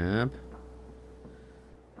grab...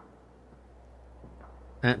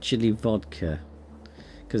 actually vodka.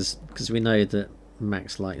 Because we know that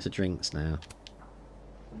Max likes the drinks now.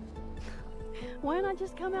 Why not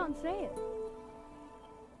just come out and say it?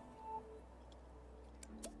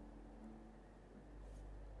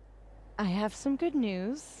 I have some good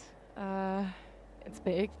news. It's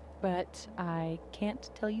big, but I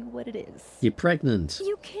can't tell you what it is. You're pregnant.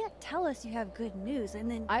 You can't tell us you have good news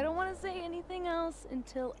and then... I don't want to say anything else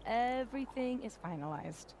until everything is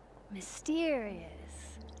finalized.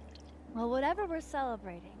 Mysterious. Well, whatever we're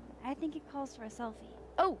celebrating, I think it calls for a selfie.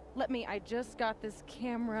 Oh, I just got this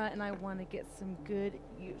camera and I want to get some good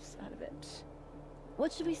use out of it.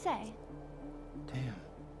 What should we say? Damn,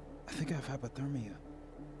 I think I have hypothermia.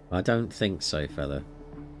 I don't think so, fella.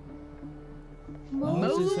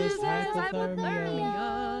 Moses has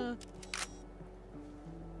hypothermia.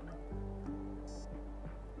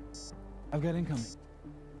 I've got incoming.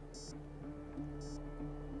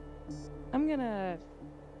 I'm gonna,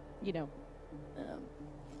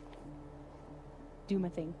 do my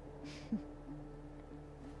thing.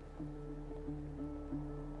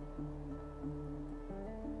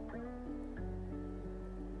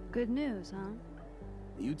 Good news, huh?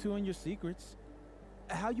 You two and your secrets.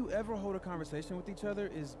 How you ever hold a conversation with each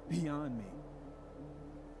other is beyond me.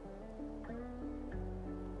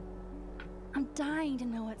 I'm dying to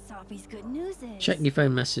know what Sophie's good news is. Check your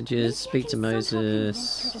phone messages, speak to Maybe I can somehow convince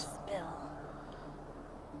Moses. her to spill.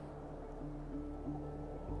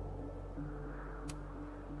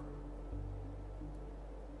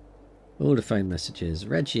 All the phone messages.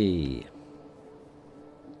 Reggie.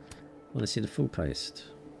 Want to see the full post?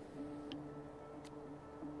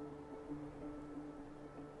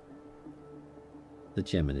 The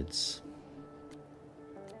Geminids.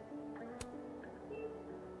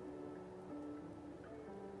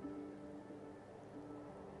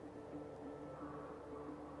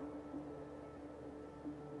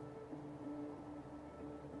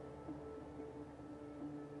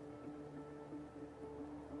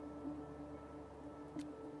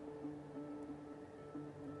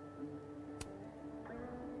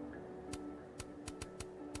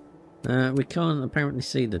 We can't apparently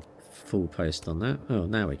see the full post on that. Oh,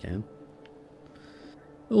 now we can.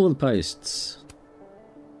 All the posts.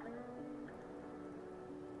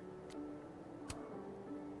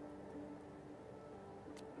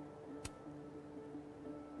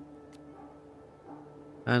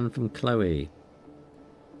 And from Chloe.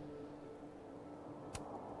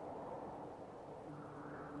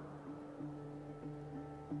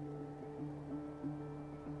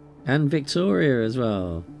 And Victoria as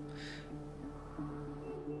well.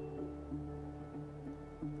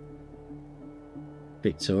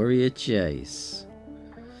 Victoria Chase.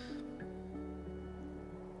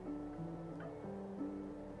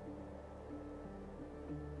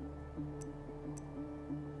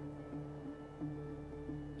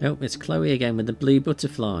 Oh, it's Chloe again with the blue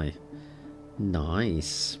butterfly.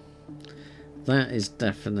 Nice. That is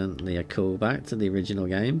definitely a callback to the original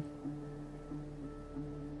game.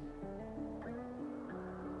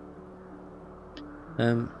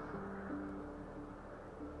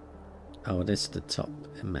 Oh, this is the top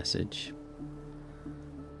message.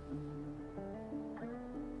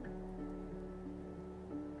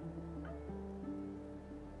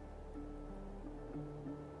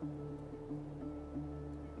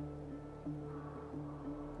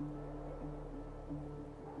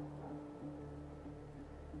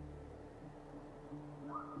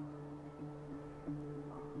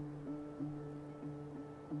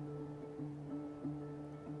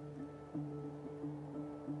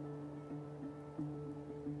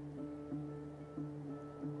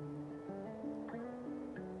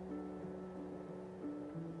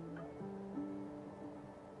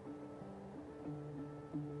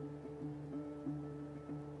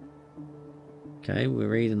 Okay, we're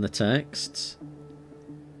reading the text.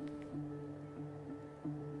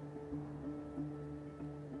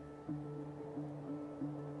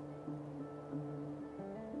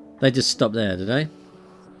 They just stopped there, did they?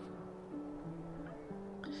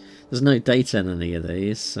 There's no date on any of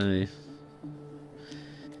these, so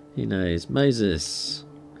who knows? Moses.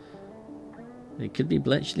 It could be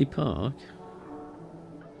Bletchley Park.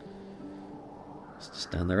 It's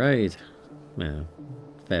just down the road. Well,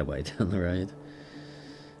 fair way down the road.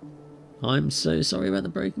 I'm so sorry about the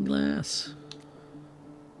broken glass.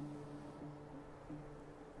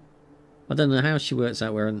 I don't know how she works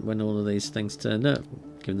out when all of these things turned up,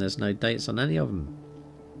 given there's no dates on any of them.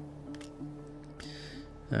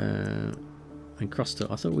 And crossed up.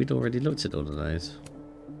 I thought we'd already looked at all of those.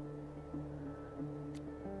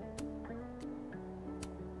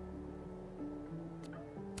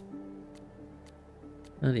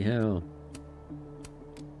 Bloody hell.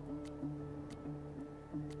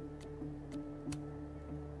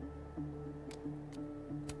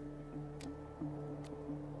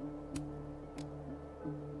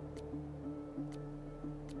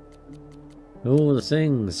 All the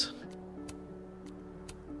things.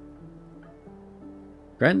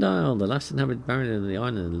 Grand Isle, the last inhabited barrier of the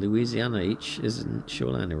island of Louisiana, each is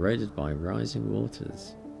shoreline eroded by rising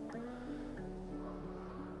waters.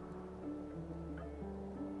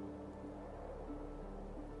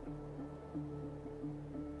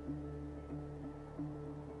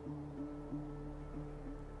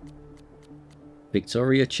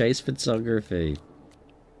 Victoria Chase Photography.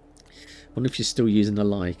 Wonder if she's still using a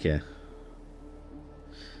Leica.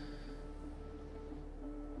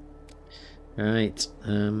 Right,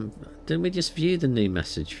 didn't we just view the new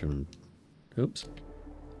message from... Oops.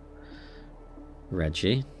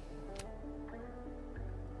 Reggie.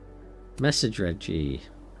 Message Reggie.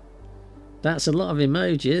 That's a lot of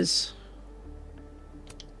emojis.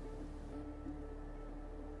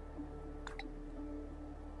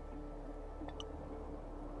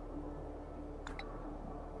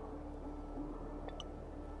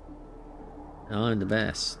 I'm the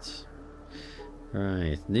best.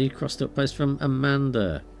 Right, new crossed up post from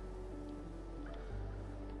Amanda.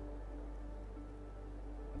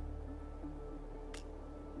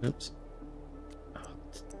 Oops.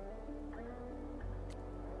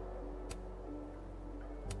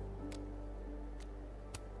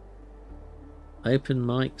 Open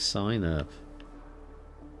mic sign up.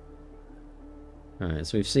 Alright,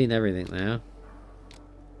 so we've seen everything now.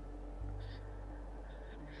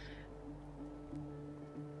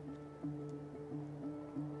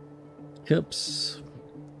 Cups.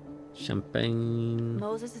 Champagne.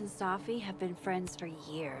 Moses and Safi have been friends for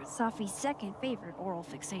years. Safi's second favorite oral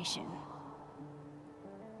fixation.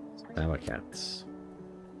 Sour cats.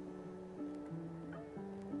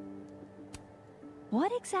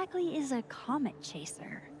 What exactly is a comet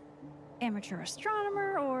chaser? Amateur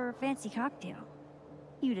astronomer or fancy cocktail?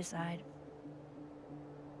 You decide.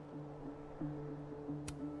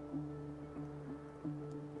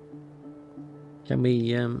 Can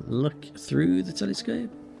we look through the telescope?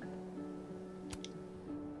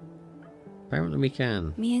 Apparently we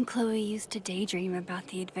can. Me and Chloe used to daydream about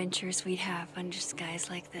the adventures we'd have under skies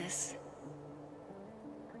like this.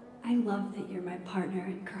 I love that you're my partner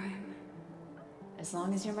in crime. As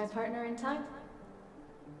long as you're my partner in time.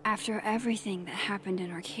 After everything that happened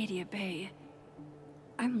in Arcadia Bay,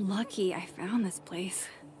 I'm lucky I found this place.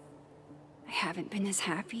 I haven't been as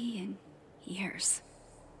happy in years.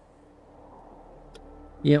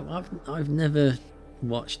 Yeah, I've never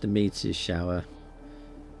watched a meteor shower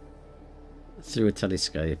through a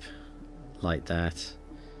telescope like that,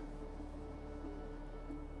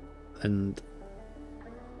 and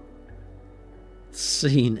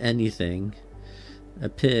seen anything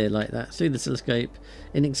appear like that through the telescope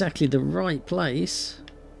in exactly the right place.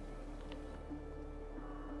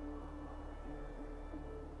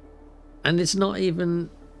 And it's not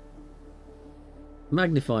even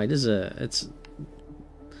magnified, is it? It's...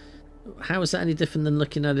 How is that any different than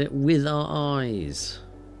looking at it with our eyes?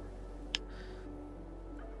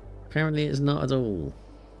 Apparently it's not at all.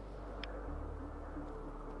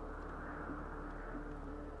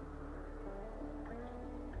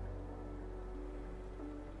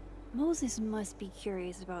 Moses must be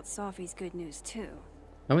curious about Safi's good news too.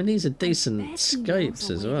 I mean, these are I decent bet he scopes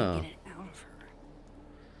knows as a way to well. get it out of her.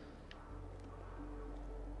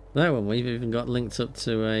 That one we've even got linked up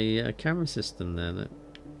to a camera system there. That...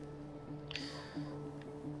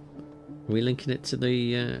 Are we linking it to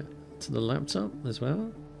the laptop as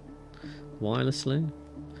well? Wirelessly?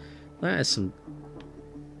 That is some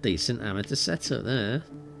decent amateur setup there.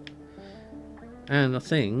 And I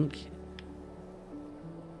think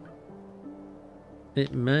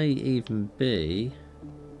it may even be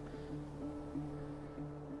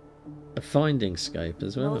a finding scope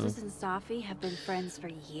as well. Moses and Safi have been friends for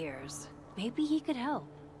years. Maybe he could help.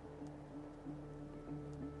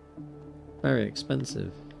 Very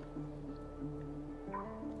expensive.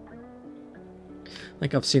 I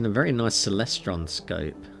think I've seen a very nice Celestron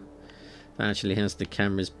scope that actually has the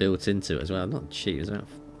cameras built into it as well. Not cheap, it's about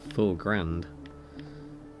 £4 grand.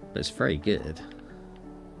 But it's very good.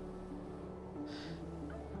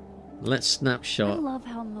 Let's snapshot. I love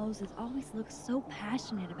how Moses always looks so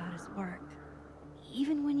passionate about his work,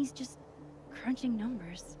 even when he's just crunching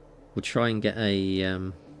numbers. We'll try and get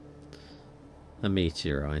a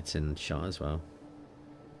meteorite in shot as well.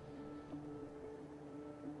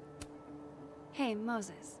 Hey,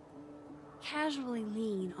 Moses. Casually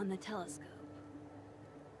lean on the telescope.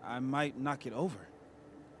 I might knock it over.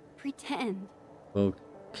 Pretend. Well,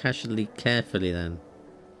 casually, carefully then.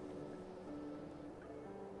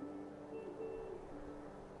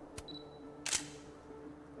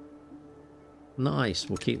 Nice,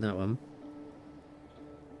 we'll keep that one.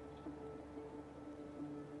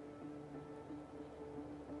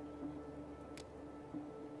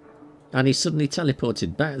 And he suddenly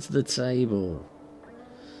teleported back to the table.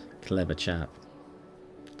 Clever chap.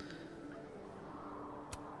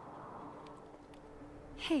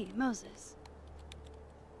 Hey, Moses.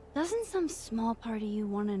 Doesn't some small part of you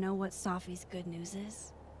want to know what Safi's good news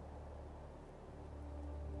is?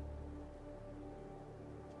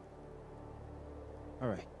 All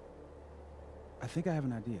right. I think I have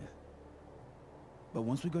an idea. But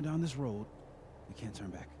once we go down this road, we can't turn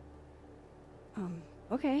back.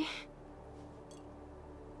 Okay.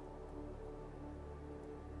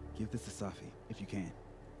 Give this to Safi, if you can.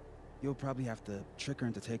 You'll probably have to trick her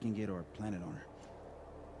into taking it or plant it on her.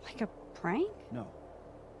 Like a prank? No.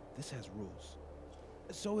 This has rules.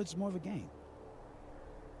 So it's more of a game.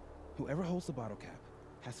 Whoever holds the bottle cap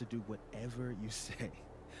has to do whatever you say.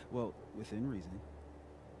 Well, within reason.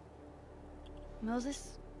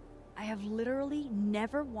 Moses, I have literally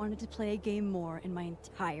never wanted to play a game more in my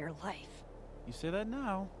entire life. You say that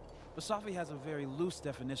now, but Safi has a very loose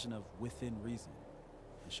definition of within reason.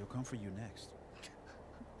 And she'll come for you next.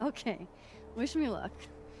 Okay, wish me luck.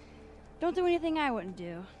 Don't do anything I wouldn't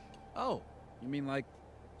do. Oh, you mean like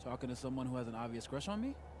talking to someone who has an obvious crush on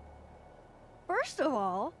me? First of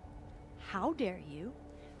all, how dare you?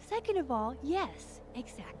 Second of all, yes,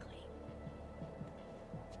 exactly.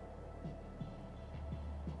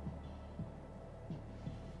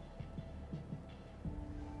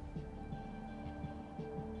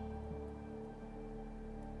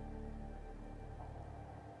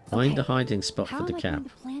 Find a hiding spot How for the am I cap. going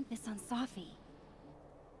to plant this on Safi?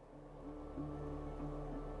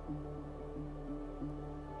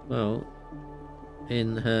 Well,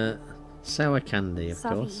 in her sour candy, of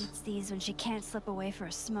Safi course. eats these when she can't slip away for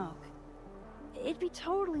a smoke. It'd be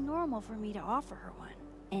totally normal for me to offer her one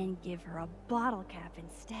and give her a bottle cap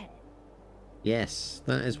instead. Yes,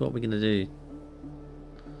 that is what we're going to do.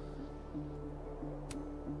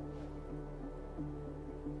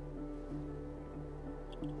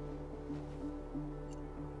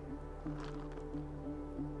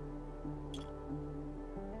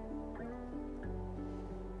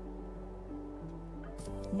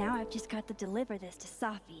 Now I've just got to deliver this to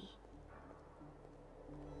Safi.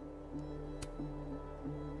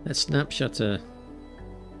 Let's snapshot her.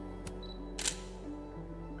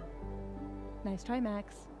 Nice try,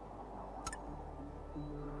 Max.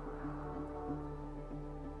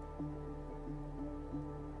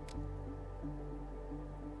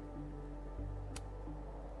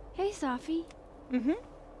 Hey, Safi. Mm-hmm.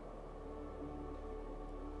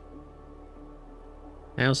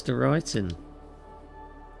 How's the writing?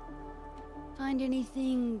 Find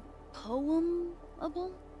anything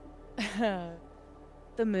poemable?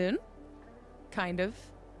 The moon? Kind of.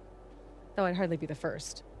 Though I'd hardly be the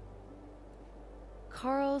first.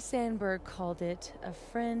 Carl Sandburg called it a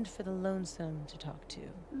friend for the lonesome to talk to.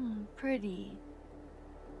 Pretty.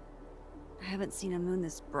 I haven't seen a moon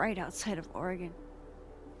this bright outside of Oregon.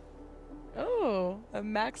 Oh, a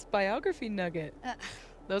Max biography nugget.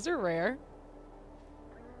 Those are rare.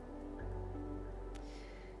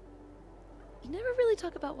 You never really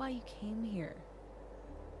talk about why you came here.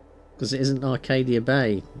 Because it isn't Arcadia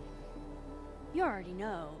Bay. You already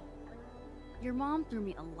know. Your mom threw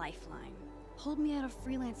me a lifeline. Pulled me out of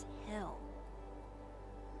freelance hell.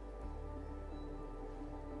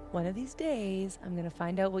 One of these days, I'm gonna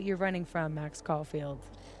find out what you're running from, Max Caulfield.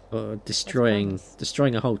 Or destroying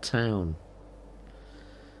a whole town.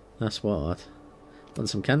 That's what. Want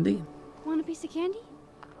some candy? Want a piece of candy?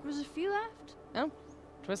 There's a few left. No,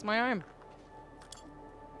 twist my arm.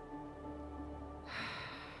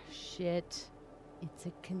 Shit. It's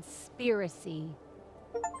a conspiracy.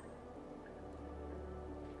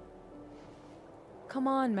 Come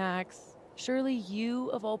on, Max. Surely you,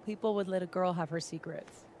 of all people, would let a girl have her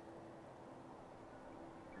secrets.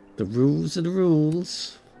 The rules are the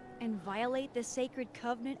rules. And violate the sacred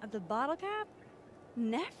covenant of the bottle cap?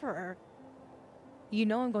 Never. You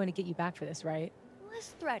know I'm going to get you back for this, right?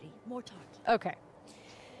 Less thready, more talky. Okay.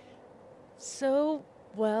 So,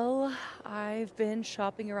 well, I've been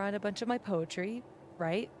shopping around a bunch of my poetry,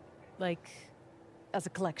 right? Like, as a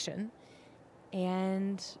collection.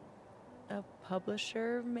 And a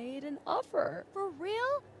publisher made an offer. For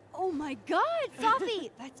real? Oh my god, Safi!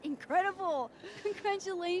 That's incredible!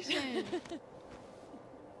 Congratulations!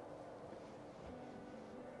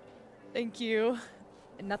 Thank you.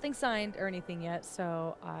 Nothing signed or anything yet,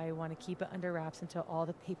 so I want to keep it under wraps until all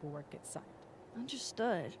the paperwork gets signed.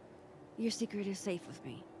 Understood. Your secret is safe with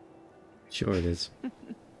me. Sure it is.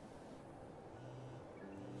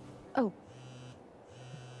 Oh,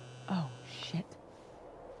 shit.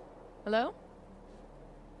 Hello?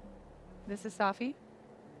 This is Safi?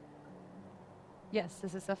 Yes,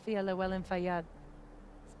 this is Safia Llewellyn Fayyad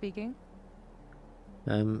speaking.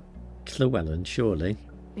 Llewellyn, surely.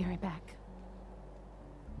 Be right back.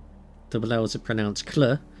 Double L's are pronounced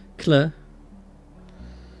cl. Cl.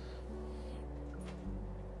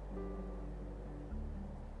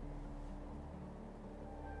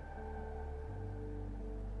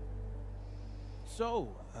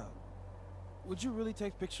 So, would you really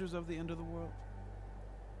take pictures of the end of the world?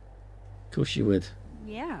 Of course you would.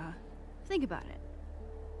 Yeah. Think about it.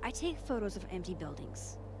 I take photos of empty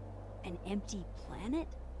buildings. An empty planet?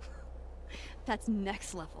 That's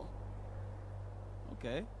next level.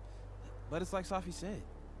 Okay. But it's like Safi said.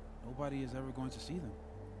 Nobody is ever going to see them.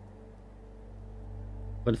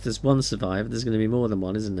 But if there's one survivor, there's going to be more than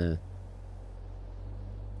one, isn't there?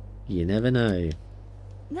 You never know.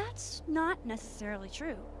 That's not necessarily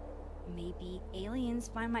true. Maybe aliens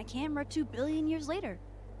find my camera 2 billion years later.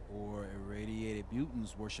 Or irradiated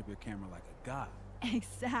mutants worship your camera like a god.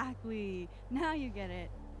 Exactly. Now you get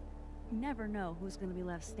it. You never know who's going to be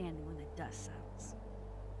left standing when the dust settles.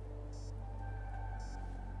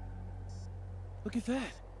 Look at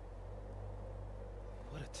that.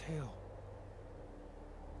 What a tale.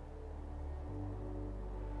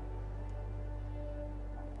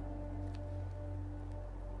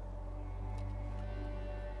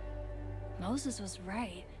 Moses was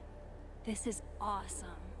right. This is awesome.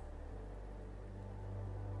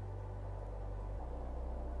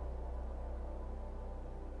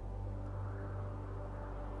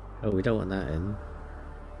 Oh, we don't want that in.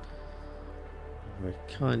 We're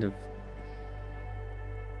kind of...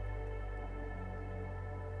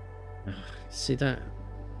 See that?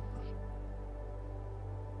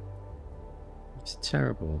 It's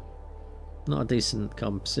terrible. Not a decent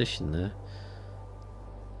composition there.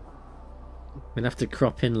 We'll have to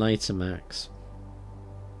crop in later, Max.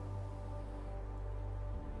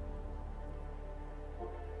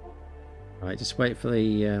 Right, just wait for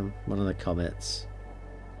the one of the comets.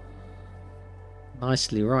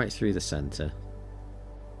 Nicely right through the centre.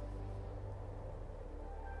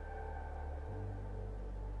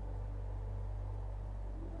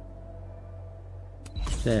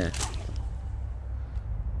 There.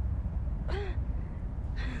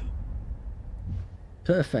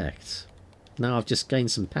 Perfect. Now I've just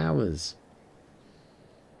gained some powers.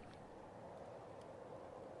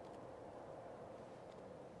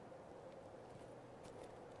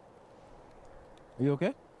 Are you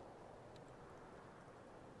okay?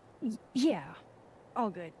 Yeah.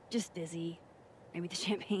 All good. Just dizzy. Maybe the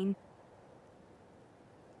champagne.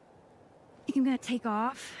 Think I'm gonna take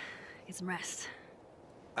off. Get some rest.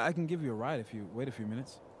 I can give you a ride if you wait a few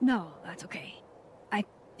minutes. No, that's okay. I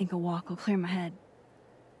think a walk will clear my head.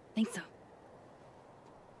 Think so.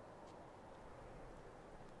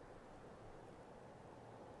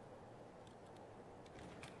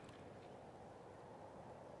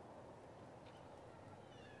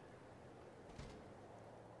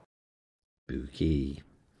 Spooky.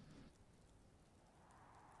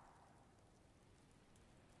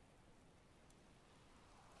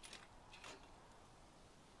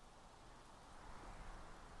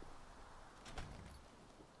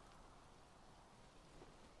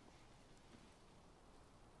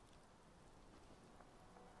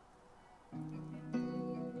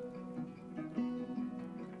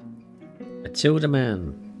 Matilda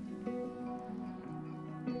Man.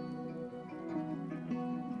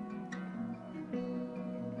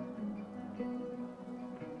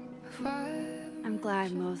 I'm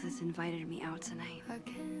glad Moses invited me out tonight. I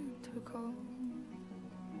can't recall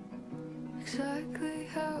exactly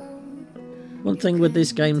how. One thing with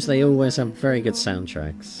these games, they always have very good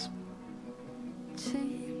soundtracks.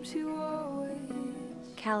 Seems you always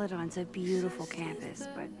Cal Celadon's a beautiful campus,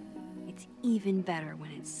 but it's even better when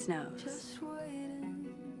it snows. Just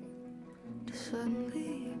waiting to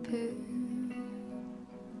suddenly appear.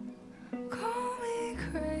 Call me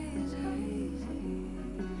crazy,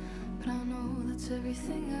 but I know that's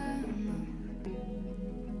everything I know.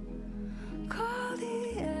 Call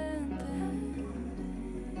the end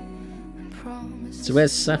and promise. So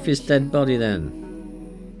where's Safi's dead body then?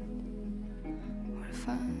 What if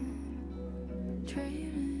I'm dreaming?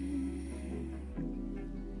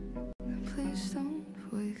 Please don't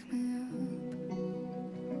wake me up.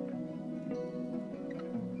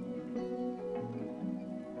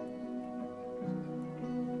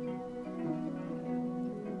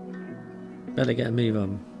 Better get a move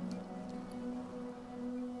on.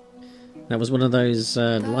 That was one of those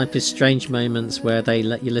Life is Strange moments where they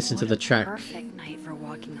let you listen to the track. Perfect night for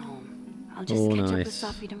walking home. I'll just Oh, catch up with nice.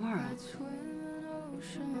 Safi tomorrow.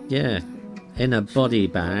 Yeah, in a body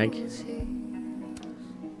bag.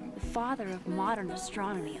 The father of modern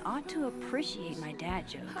astronomy ought to appreciate my dad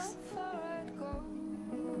jokes.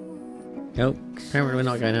 Oh, apparently we're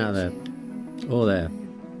not going out of there. Or there.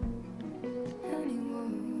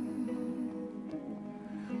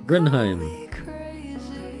 Grunholm.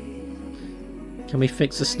 Can we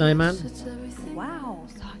fix the snowman? Wow,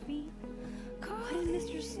 Safi. What did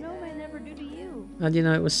Mr. Snowman ever do to you? How do you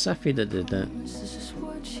know it was Safi that did that? This is just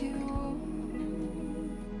what you want.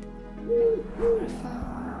 What if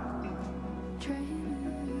I'm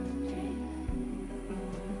dreaming?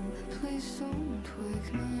 Please don't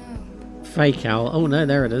wake me up. Fake owl. Oh no,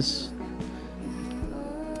 there it is.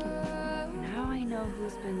 Now I know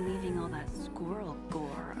who's been leaving all that squirrel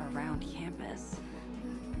gore around campus.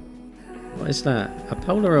 What is that? A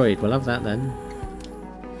Polaroid. We'll have that then.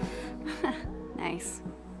 Nice.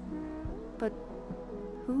 But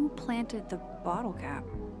who planted the bottle cap?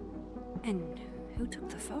 And who took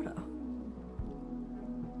the photo?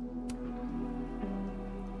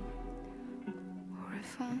 What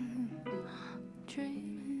if I'm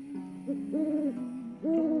dreaming?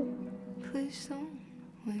 Please don't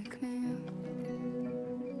wake me up.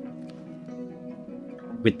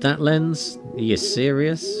 With that lens? Are you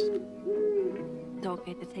serious? Don't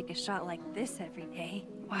get to take a shot like this every day.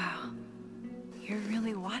 Wow. You're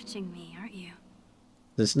really watching me, aren't you?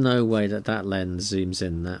 There's no way that that lens zooms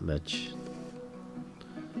in that much.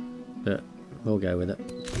 But we'll go with it.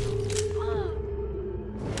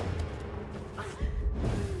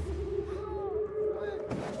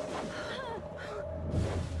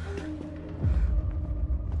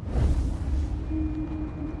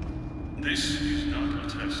 This is not a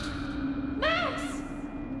test. Max!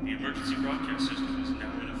 The emergency broadcast system is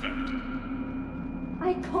now in effect.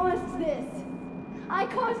 I caused this! I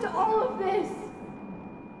caused all of this!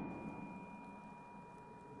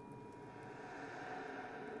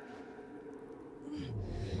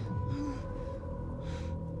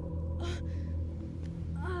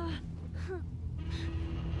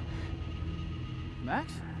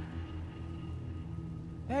 Max?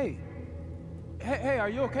 Hey! Hey, are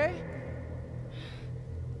you okay?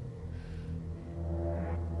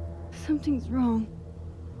 Something's wrong.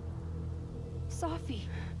 Safi.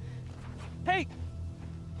 Hey!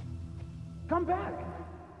 Come back!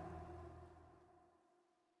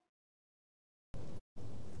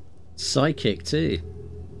 Psychic too.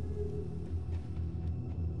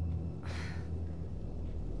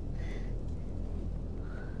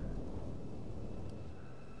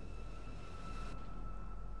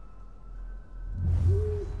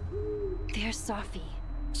 There's Safi.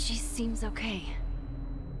 She seems okay.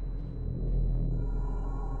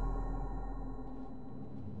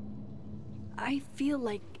 I feel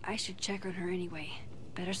like I should check on her anyway.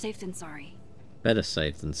 Better safe than sorry. Better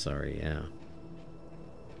safe than sorry, yeah.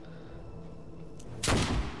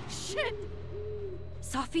 Shit!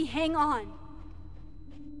 Safi, hang on!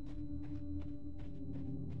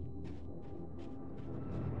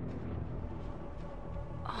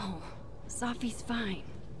 Oh, Safi's fine.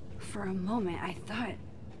 For a moment, I thought...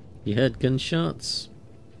 You heard gunshots?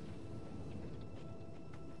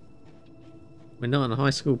 We're not in a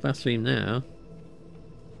high school bathroom now.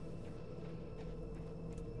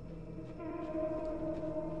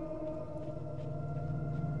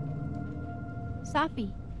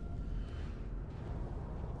 Safi.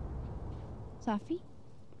 Safi?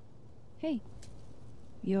 Hey.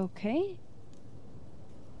 You okay?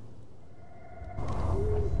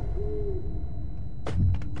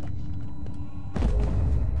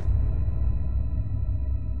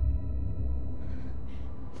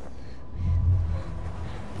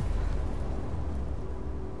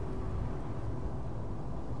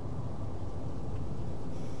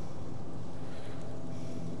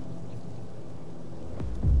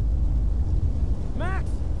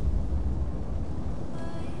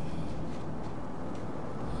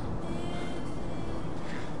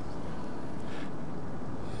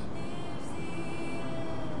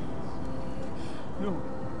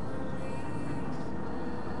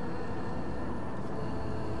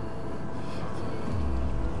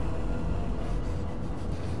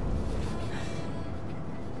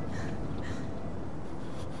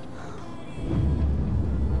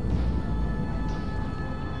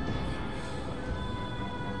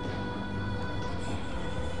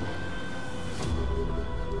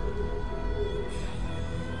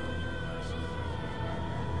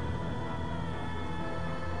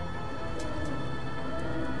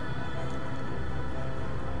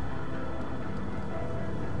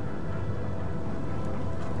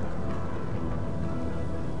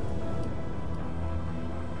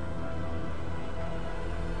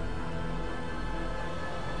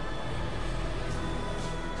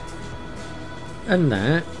 And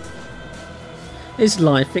that is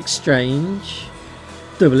Life Exchange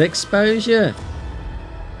Double Exposure.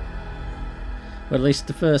 Well, at least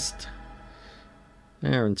the first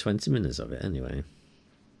hour and 20 minutes of it, anyway.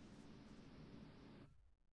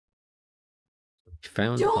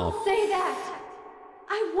 Don't say that!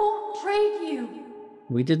 I won't trade you!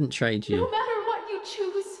 We didn't trade you. No matter what you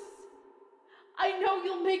choose, I know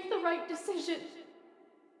you'll make the right decision.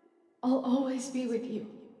 I'll always be with you.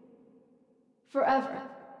 Forever.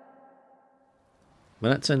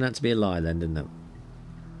 Well, that turned out to be a lie then, didn't it?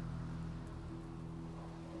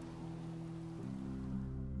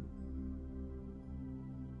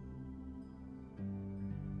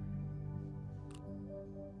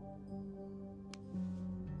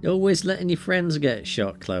 You're always letting your friends get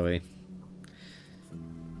shot, Chloe.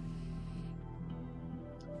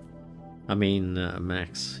 I mean,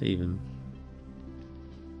 Max, even.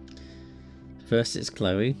 First it's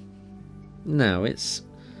Chloe. Now it's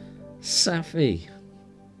Safi.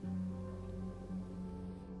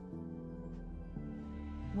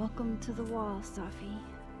 Welcome to the wall, Safi.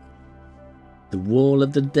 The Wall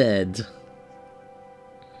of the Dead.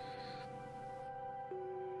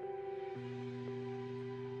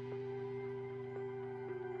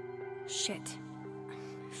 Shit.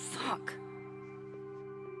 Fuck.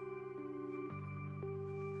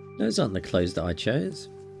 Those aren't the clothes that I chose.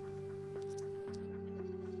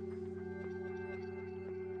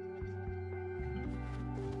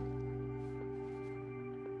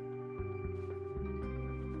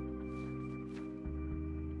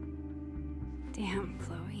 Damn,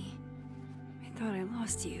 Chloe. I thought I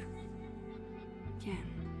lost you. Again.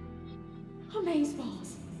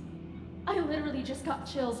 Amazeballs. I literally just got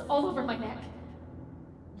chills all over my neck.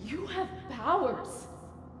 You have powers.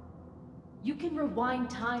 You can rewind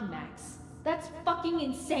time, Max. That's fucking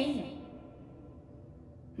insane.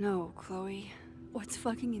 No, Chloe. What's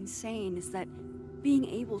fucking insane is that being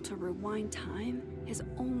able to rewind time has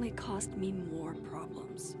only caused me more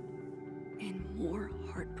problems. And more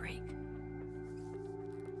heartbreak.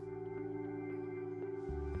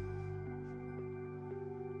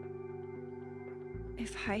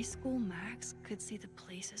 If high school Max could see the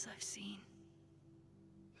places I've seen,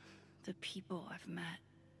 the people I've met.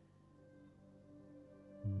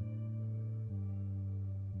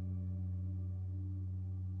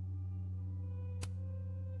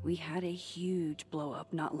 We had a huge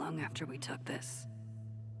blow-up not long after we took this.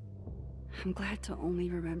 I'm glad to only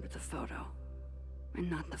remember the photo, and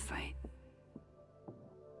not the fight.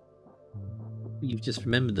 You've just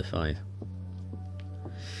remembered the fight.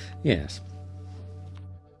 Yes.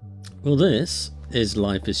 Well, this is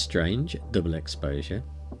Life is Strange Double Exposure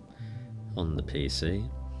on the PC.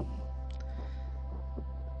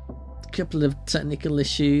 A couple of technical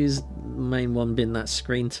issues, main one being that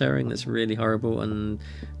screen tearing that's really horrible, and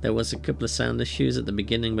there was a couple of sound issues at the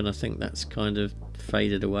beginning, but I think that's kind of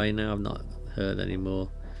faded away now. I've not heard any more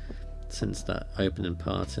since that opening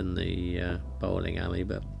part in the bowling alley,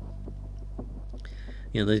 but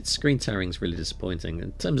you know, the screen tearing's really disappointing.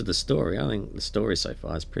 In terms of the story, I think the story so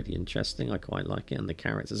far is pretty interesting. I quite like it, and the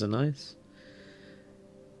characters are nice.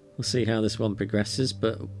 We'll see how this one progresses,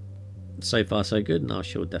 but so far so good, and I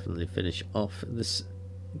shall definitely finish off this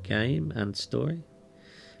game and story.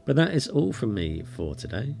 But that is all from me for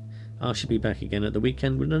today. I shall be back again at the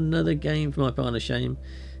weekend with another game for my partner Shame.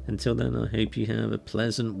 Until then, I hope you have a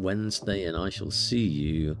pleasant Wednesday, and I shall see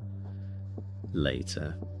you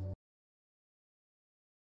later.